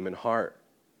in the human heart.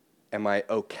 Am I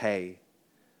okay?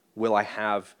 Will I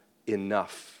have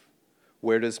enough?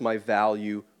 Where does my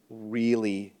value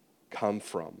really come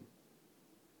from?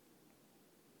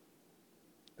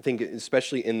 I think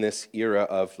especially in this era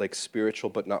of like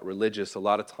spiritual but not religious, a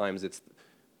lot of times it's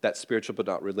that spiritual but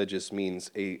not religious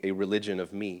means a religion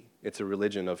of me. It's a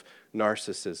religion of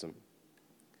narcissism.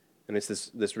 And it's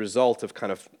this result of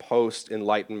kind of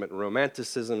post-Enlightenment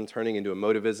romanticism turning into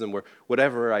emotivism where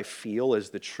whatever I feel is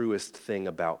the truest thing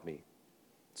about me.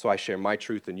 So I share my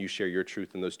truth and you share your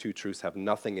truth, and those two truths have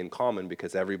nothing in common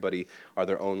because everybody are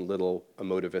their own little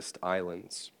emotivist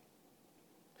islands.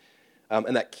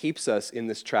 And that keeps us in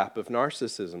this trap of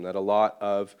narcissism, that a lot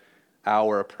of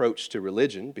our approach to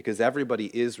religion, because everybody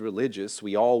is religious,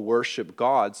 we all worship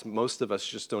gods, most of us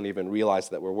just don't even realize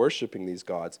that we're worshiping these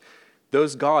gods.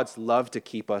 Those gods love to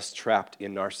keep us trapped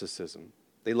in narcissism.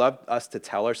 They love us to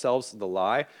tell ourselves the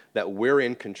lie that we're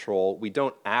in control. We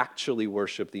don't actually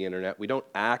worship the internet. We don't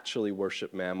actually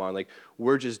worship mammon. Like,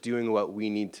 we're just doing what we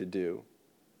need to do.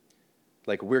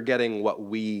 Like, we're getting what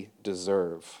we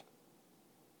deserve.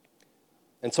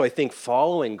 And so I think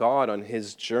following God on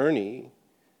his journey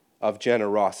of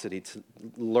generosity, to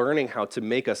learning how to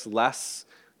make us less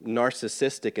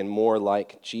narcissistic and more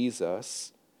like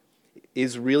Jesus,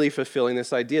 is really fulfilling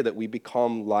this idea that we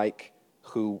become like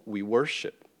who we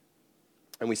worship.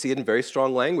 And we see it in very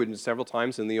strong language several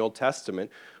times in the Old Testament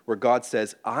where God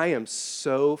says, I am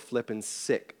so flippin'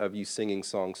 sick of you singing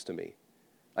songs to me.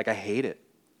 Like, I hate it.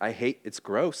 It's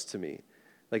gross to me.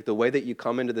 Like, the way that you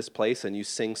come into this place and you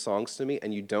sing songs to me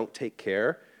and you don't take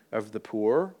care of the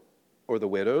poor or the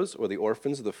widows or the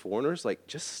orphans or the foreigners, like,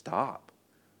 just stop.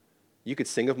 You could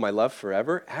sing of my love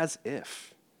forever as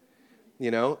if,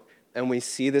 And we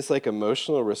see this like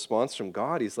emotional response from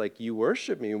God. He's like, you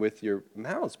worship me with your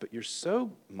mouths, but you're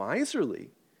so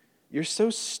miserly. You're so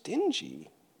stingy.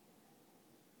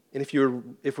 And if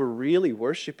we're really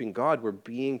worshiping God, we're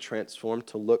being transformed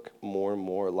to look more and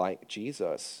more like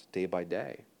Jesus day by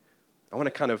day. I want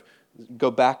to kind of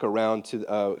go back around to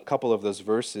a couple of those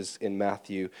verses in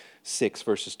Matthew 6,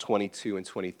 verses 22 and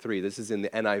 23. This is in the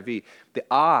NIV.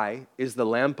 The eye is the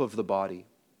lamp of the body.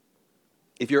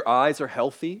 If your eyes are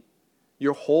healthy,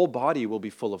 your whole body will be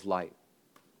full of light.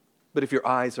 But if your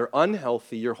eyes are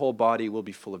unhealthy, your whole body will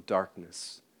be full of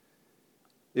darkness.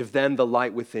 If then the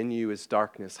light within you is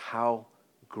darkness, how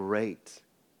great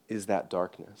is that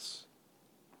darkness?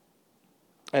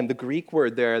 And the Greek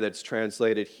word there that's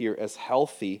translated here as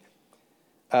healthy,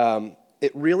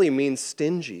 it really means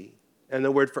stingy. And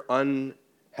the word for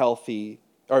unhealthy,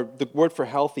 or the word for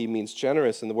healthy means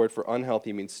generous, and the word for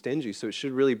unhealthy means stingy. So it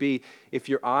should really be, if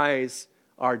your eyes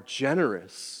are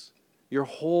generous, your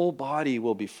whole body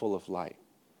will be full of light.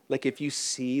 Like, if you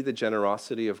see the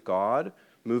generosity of God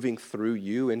moving through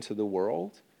you into the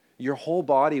world, your whole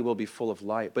body will be full of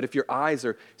light. But if your eyes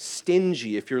are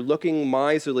stingy, if you're looking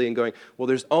miserly and going, well,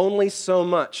 there's only so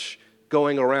much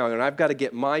going around, and I've got to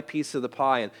get my piece of the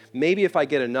pie, and maybe if I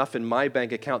get enough in my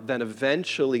bank account, then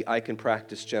eventually I can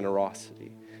practice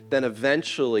generosity. Then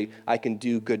eventually I can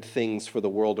do good things for the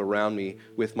world around me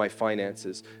with my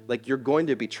finances. Like, you're going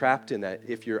to be trapped in that.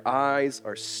 If your eyes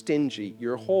are stingy,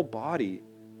 your whole body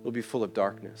will be full of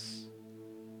darkness.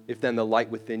 If then the light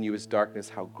within you is darkness,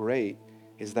 how great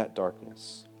is that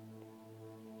darkness.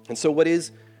 And so what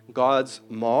is God's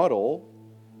model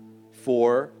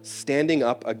for standing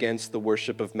up against the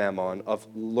worship of Mammon, of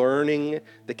learning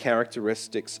the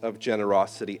characteristics of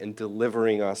generosity and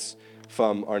delivering us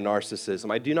from our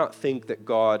narcissism? I do not think that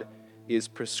God is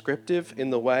prescriptive in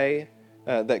the way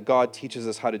that God teaches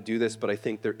us how to do this, but I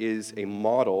think there is a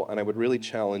model, and I would really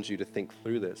challenge you to think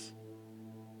through this.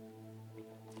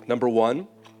 Number one,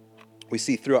 we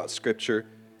see throughout Scripture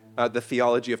the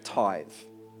theology of tithe.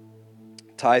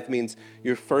 Tithe means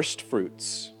your first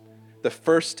fruits, the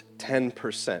first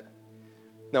 10%.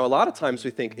 Now, a lot of times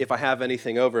we think, if I have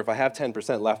anything over, if I have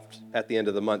 10% left at the end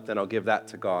of the month, then I'll give that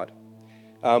to God.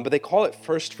 But they call it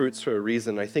first fruits for a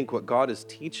reason. I think what God is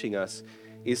teaching us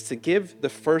is to give the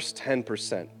first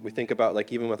 10%. We think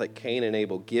about even with Cain and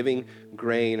Abel, giving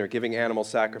grain or giving animal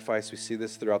sacrifice. We see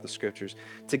this throughout the Scriptures.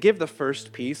 To give the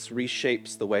first piece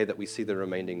reshapes the way that we see the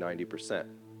remaining 90%.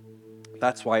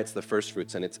 That's why it's the first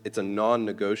fruits, and it's a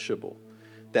non-negotiable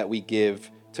that we give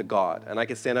to God. And I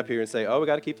can stand up here and say, we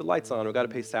got to keep the lights on, we got to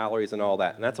pay salaries and all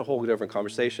that. And that's a whole different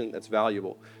conversation. That's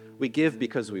valuable. We give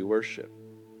because we worship.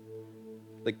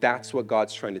 That's what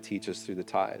God's trying to teach us through the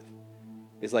tithe.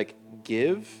 Is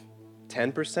give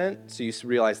 10% so you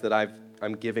realize that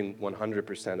I'm giving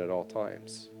 100% at all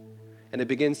times. And it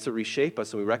begins to reshape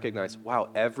us, and we recognize, wow,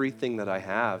 everything that I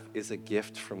have is a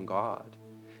gift from God.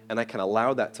 And I can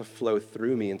allow that to flow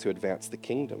through me and to advance the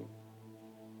kingdom.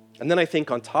 And then I think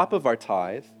on top of our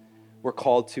tithe, we're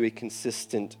called to a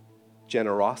consistent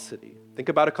generosity. Think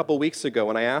about a couple weeks ago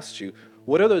when I asked you,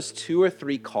 what are those 2 or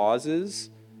 3 causes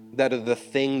that are the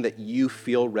thing that you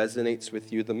feel resonates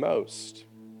with you the most?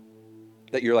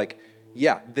 That you're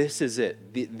yeah, this is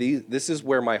it. This is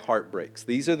where my heart breaks.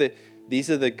 These are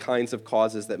the kinds of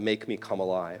causes that make me come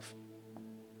alive.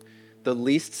 The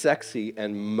least sexy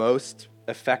and most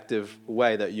effective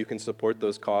way that you can support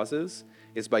those causes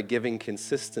is by giving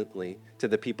consistently to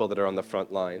the people that are on the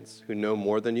front lines, who know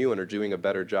more than you and are doing a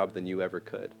better job than you ever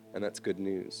could. And that's good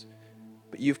news.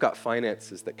 But you've got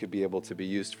finances that could be able to be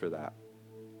used for that.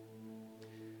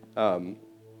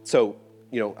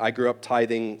 I grew up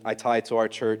tithing. I tithe to our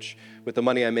church. With the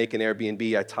money I make in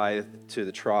Airbnb, I tithe to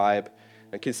the tribe.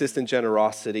 And consistent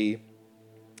generosity.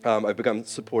 I've begun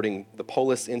supporting the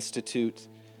Polis Institute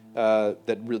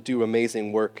that do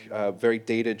amazing work, very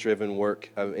data-driven work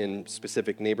in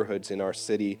specific neighborhoods in our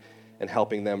city and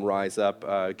helping them rise up.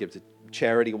 Give to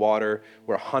Charity Water,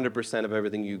 where 100% of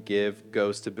everything you give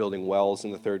goes to building wells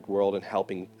in the third world and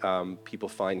helping people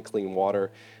find clean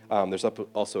water. There's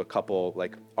also a couple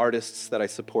artists that I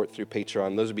support through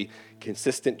Patreon. Those would be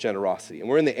consistent generosity. And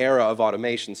we're in the era of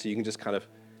automation, so you can just kind of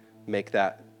make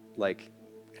that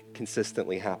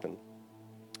consistently happen.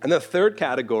 And the third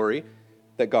category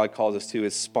that God calls us to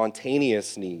is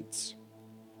spontaneous needs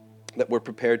that we're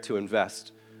prepared to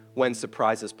invest when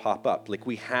surprises pop up.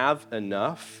 We have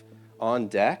enough on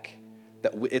deck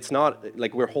that it's not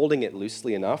we're holding it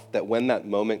loosely enough that when that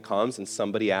moment comes and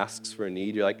somebody asks for a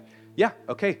need, you're yeah,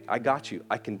 okay, I got you.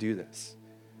 I can do this.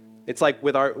 It's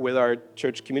with our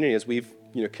church community, as we've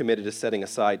committed to setting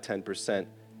aside 10%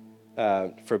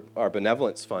 for our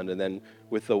benevolence fund, and then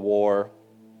with the war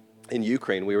in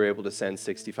Ukraine, we were able to send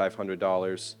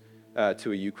 $6,500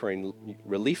 to a Ukraine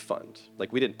relief fund.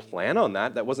 We didn't plan on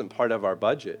that. That wasn't part of our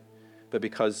budget. But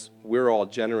because we're all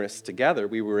generous together,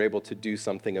 we were able to do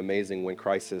something amazing when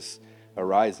crisis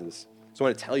arises. So I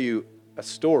want to tell you a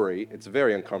story. It's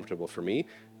very uncomfortable for me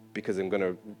because I'm going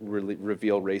to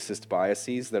reveal racist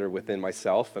biases that are within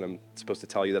myself, and I'm supposed to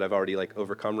tell you that I've already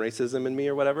overcome racism in me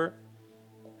or whatever.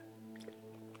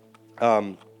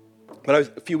 But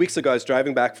a few weeks ago, I was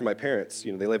driving back from my parents.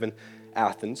 They live in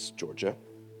Athens, Georgia.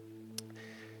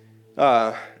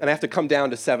 And I have to come down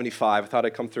to 75. I thought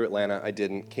I'd come through Atlanta. I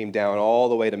didn't. Came down all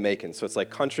the way to Macon. So it's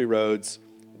country roads,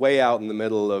 way out in the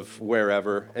middle of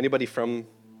wherever. Anybody from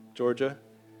Georgia?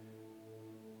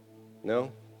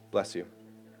 No? Bless you.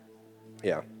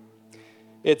 Yeah.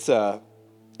 It's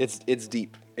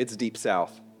deep. It's deep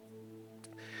south.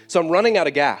 So I'm running out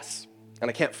of gas. And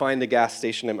I can't find a gas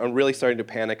station. I'm really starting to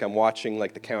panic. I'm watching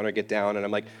the counter get down, and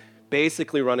I'm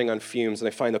basically running on fumes. And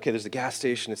I find, okay, there's a gas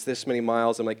station. It's this many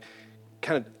miles. I'm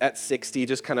kind of at 60,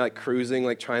 just kind of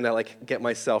cruising, trying to get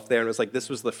myself there. And it was this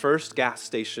was the first gas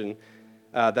station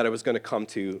that I was going to come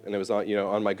to, and it was on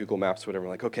on my Google Maps, whatever.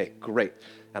 I'm okay, great.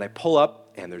 And I pull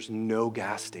up, and there's no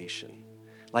gas station.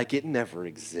 It never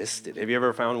existed. Have you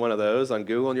ever found one of those on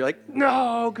Google and you're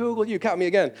no, Google, you caught me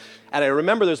again. And I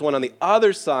remember there's one on the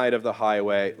other side of the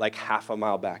highway, half a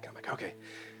mile back. I'm okay.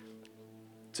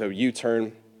 So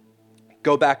U-turn,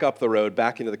 go back up the road,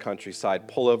 back into the countryside,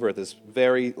 pull over at this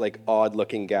very odd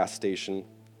looking gas station.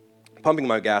 pumping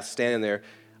my gas, standing there.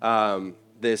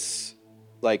 This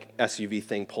like SUV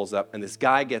thing pulls up, and this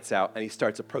guy gets out, and he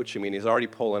starts approaching me, and he's already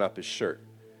pulling up his shirt.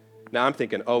 Now I'm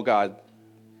thinking, oh God,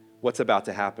 what's about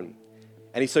to happen?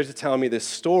 And he starts to tell me this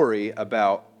story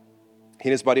about he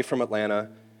and his buddy from Atlanta.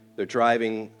 They're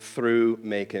driving through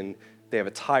Macon. They have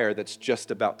a tire that's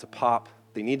just about to pop.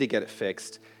 They need to get it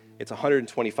fixed. It's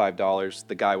 $125.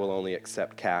 The guy will only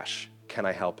accept cash. Can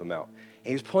I help him out? And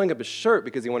he was pulling up his shirt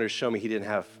because he wanted to show me he didn't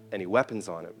have any weapons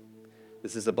on him.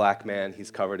 This is a black man.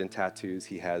 He's covered in tattoos.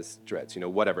 He has dreads,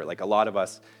 whatever. Like a lot of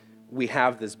us, we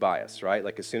have this bias, right?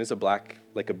 Like as soon as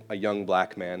a young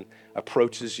black man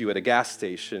approaches you at a gas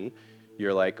station,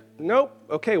 you're like, nope,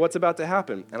 okay, what's about to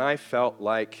happen? And I felt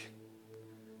like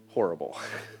horrible,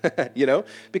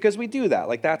 because we do that.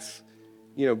 Like that's,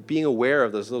 being aware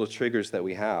of those little triggers that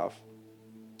we have.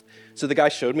 So the guy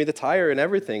showed me the tire and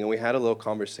everything, and we had a little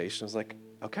conversation. I was like,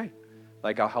 okay,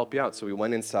 like I'll help you out. So we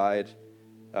went inside,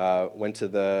 went to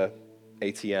the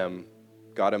ATM,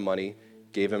 got him money,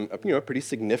 gave him a pretty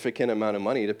significant amount of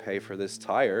money to pay for this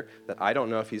tire that I don't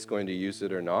know if he's going to use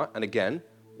it or not. And again,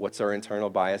 what's our internal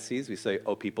biases? We say,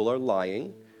 oh, people are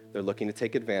lying. They're looking to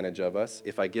take advantage of us.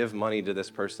 If I give money to this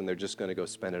person, they're just going to go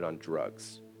spend it on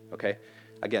drugs, okay?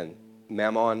 Again,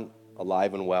 Mammon,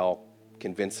 alive and well,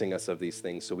 convincing us of these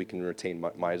things so we can retain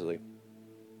miserly.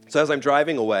 So as I'm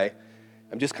driving away,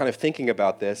 I'm just kind of thinking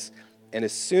about this, and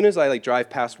as soon as I drive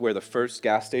past where the first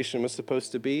gas station was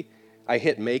supposed to be, I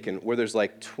hit Macon, where there's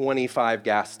 25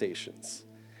 gas stations.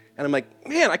 And I'm like,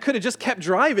 man, I could have just kept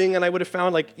driving and I would have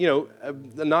found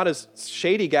a not as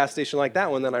shady gas station like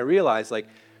that one. Then I realized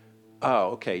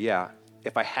oh, okay, yeah.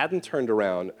 If I hadn't turned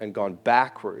around and gone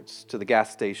backwards to the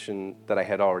gas station that I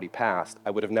had already passed,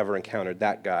 I would have never encountered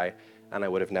that guy, and I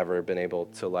would have never been able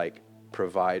to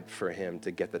provide for him to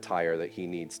get the tire that he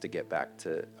needs to get back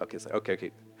to,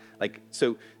 okay.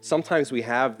 So sometimes we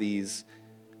have these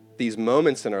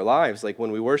moments in our lives, like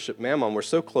when we worship Mammon, we're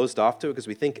so closed off to it because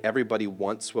we think everybody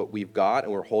wants what we've got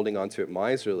and we're holding on to it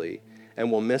miserly, and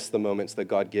we'll miss the moments that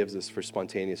God gives us for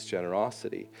spontaneous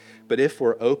generosity. But if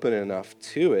we're open enough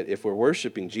to it, if we're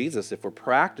worshiping Jesus, if we're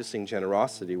practicing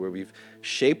generosity, where we've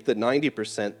shaped the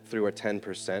 90% through our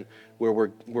 10%, where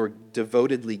we're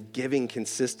devotedly giving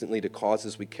consistently to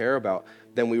causes we care about,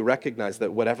 then we recognize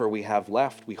that whatever we have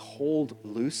left, we hold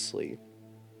loosely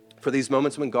for these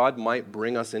moments when God might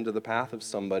bring us into the path of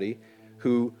somebody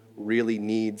who really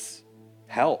needs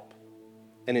help.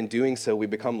 And in doing so, we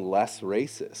become less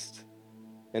racist.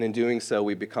 And in doing so,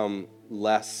 we become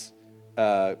less,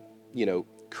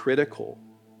 critical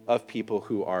of people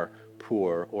who are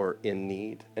poor or in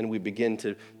need. And we begin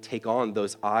to take on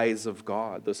those eyes of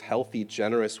God, those healthy,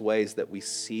 generous ways that we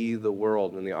see the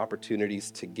world and the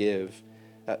opportunities to give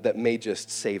that may just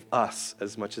save us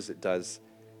as much as it does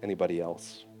anybody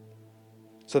else.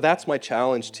 So that's my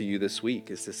challenge to you this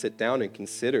week, is to sit down and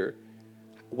consider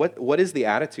what is the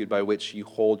attitude by which you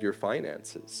hold your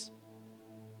finances?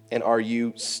 And are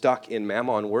you stuck in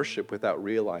Mammon worship without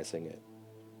realizing it?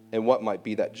 And what might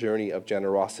be that journey of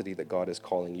generosity that God is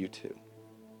calling you to?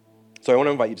 So I want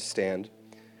to invite you to stand.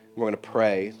 We're going to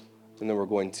pray, and then we're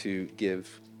going to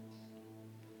give.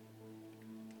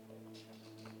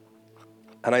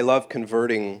 And I love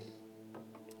converting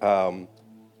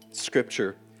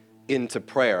Scripture into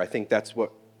prayer. I think that's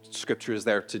what Scripture is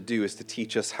there to do, is to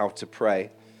teach us how to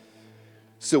pray.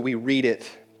 So we read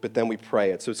it, but then we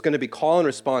pray it. So it's going to be call and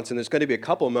response, and there's going to be a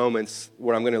couple moments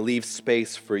where I'm going to leave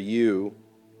space for you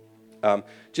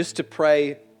just to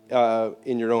pray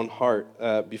in your own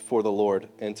heart before the Lord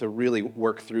and to really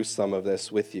work through some of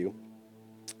this with you.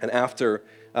 And after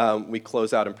we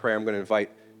close out in prayer, I'm going to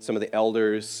invite some of the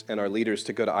elders and our leaders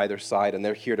to go to either side, and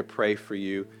they're here to pray for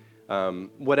you,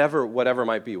 whatever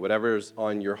might be, whatever's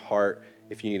on your heart.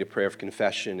 If you need a prayer of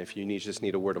confession, if you just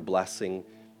need a word of blessing,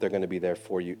 they're going to be there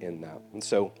for you in that. And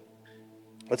so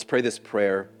let's pray this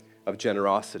prayer of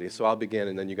generosity. So I'll begin,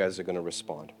 and then you guys are going to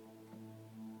respond.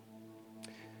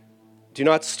 Do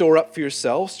not store up for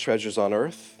yourselves treasures on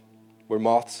earth, where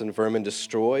moths and vermin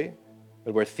destroy,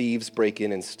 and where thieves break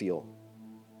in and steal.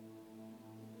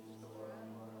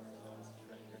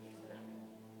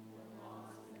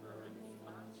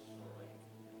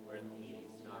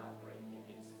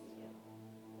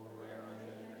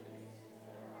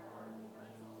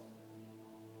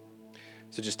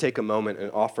 So just take a moment and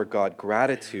offer God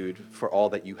gratitude for all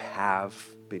that you have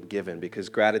been given, because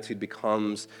gratitude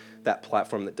becomes that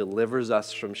platform that delivers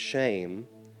us from shame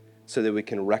so that we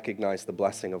can recognize the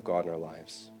blessing of God in our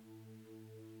lives.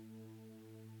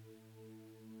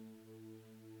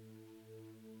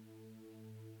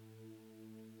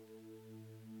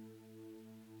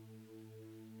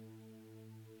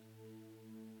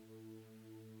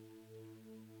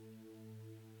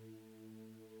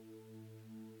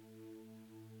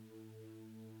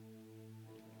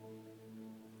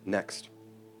 Next.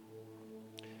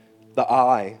 The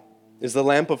eye is the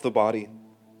lamp of the body.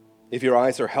 If your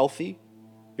eyes are healthy,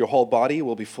 your whole body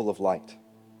will be full of light.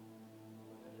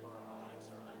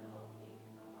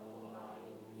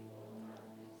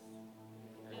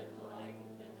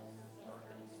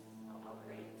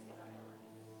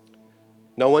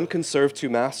 No one can serve two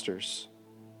masters.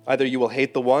 Either you will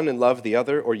hate the one and love the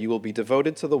other, or you will be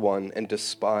devoted to the one and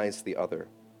despise the other.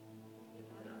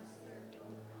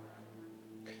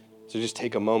 So just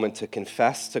take a moment to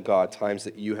confess to God times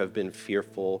that you have been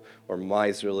fearful or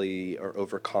miserly or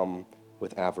overcome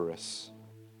with avarice.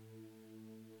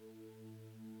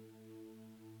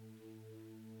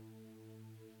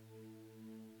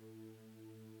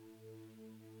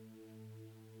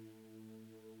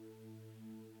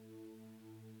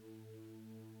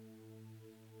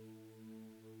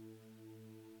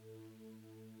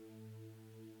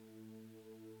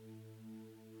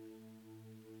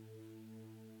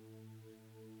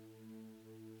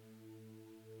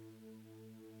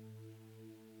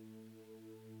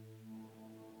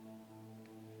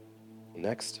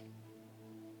 Next,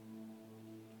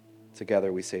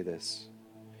 together we say this.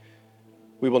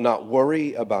 We will not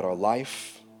worry about our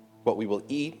life, what we will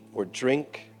eat or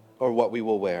drink, or what we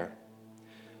will wear.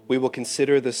 We will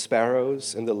consider the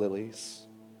sparrows and the lilies.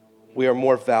 We are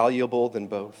more valuable than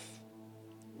both.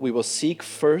 We will seek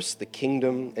first the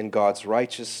kingdom and God's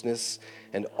righteousness,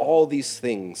 and all these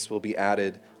things will be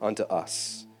added unto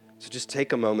us. So just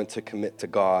take a moment to commit to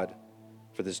God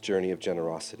for this journey of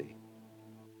generosity.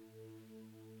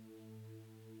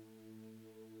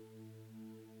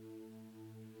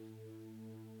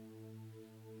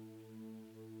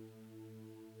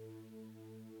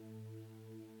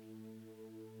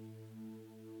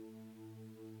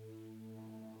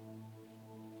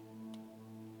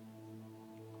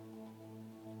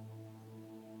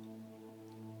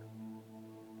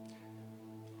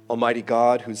 Almighty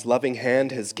God, whose loving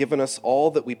hand has given us all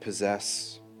that we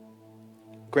possess,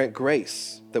 grant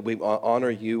grace that we honor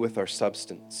you with our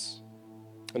substance,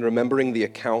 and remembering the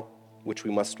account which we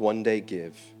must one day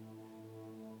give,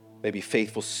 may be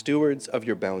faithful stewards of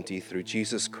your bounty through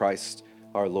Jesus Christ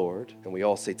our Lord. And we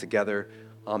all say together,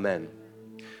 Amen.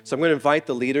 So I'm going to invite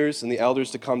the leaders and the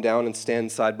elders to come down and stand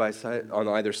side by side on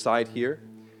either side here.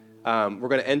 We're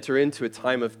going to enter into a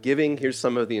time of giving. Here's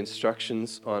some of the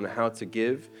instructions on how to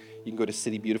give. You can go to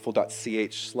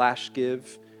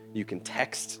citybeautiful.ch/give. You can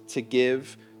text to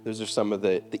give. Those are some of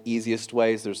the easiest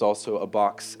ways. There's also a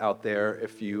box out there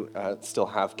if you still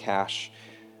have cash.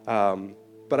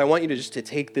 But I want you to just to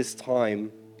take this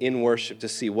time in worship to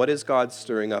see what is God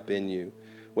stirring up in you,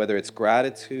 whether it's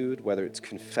gratitude, whether it's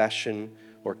confession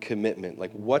or commitment.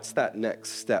 Like, what's that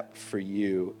next step for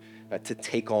you to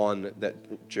take on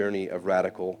that journey of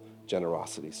radical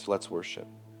generosity? So let's worship.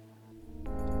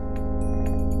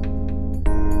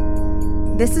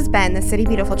 This has been the City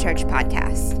Beautiful Church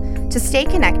podcast. To stay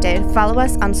connected, follow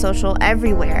us on social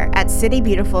everywhere at City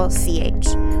Beautiful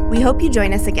CH. We hope you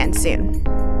join us again soon.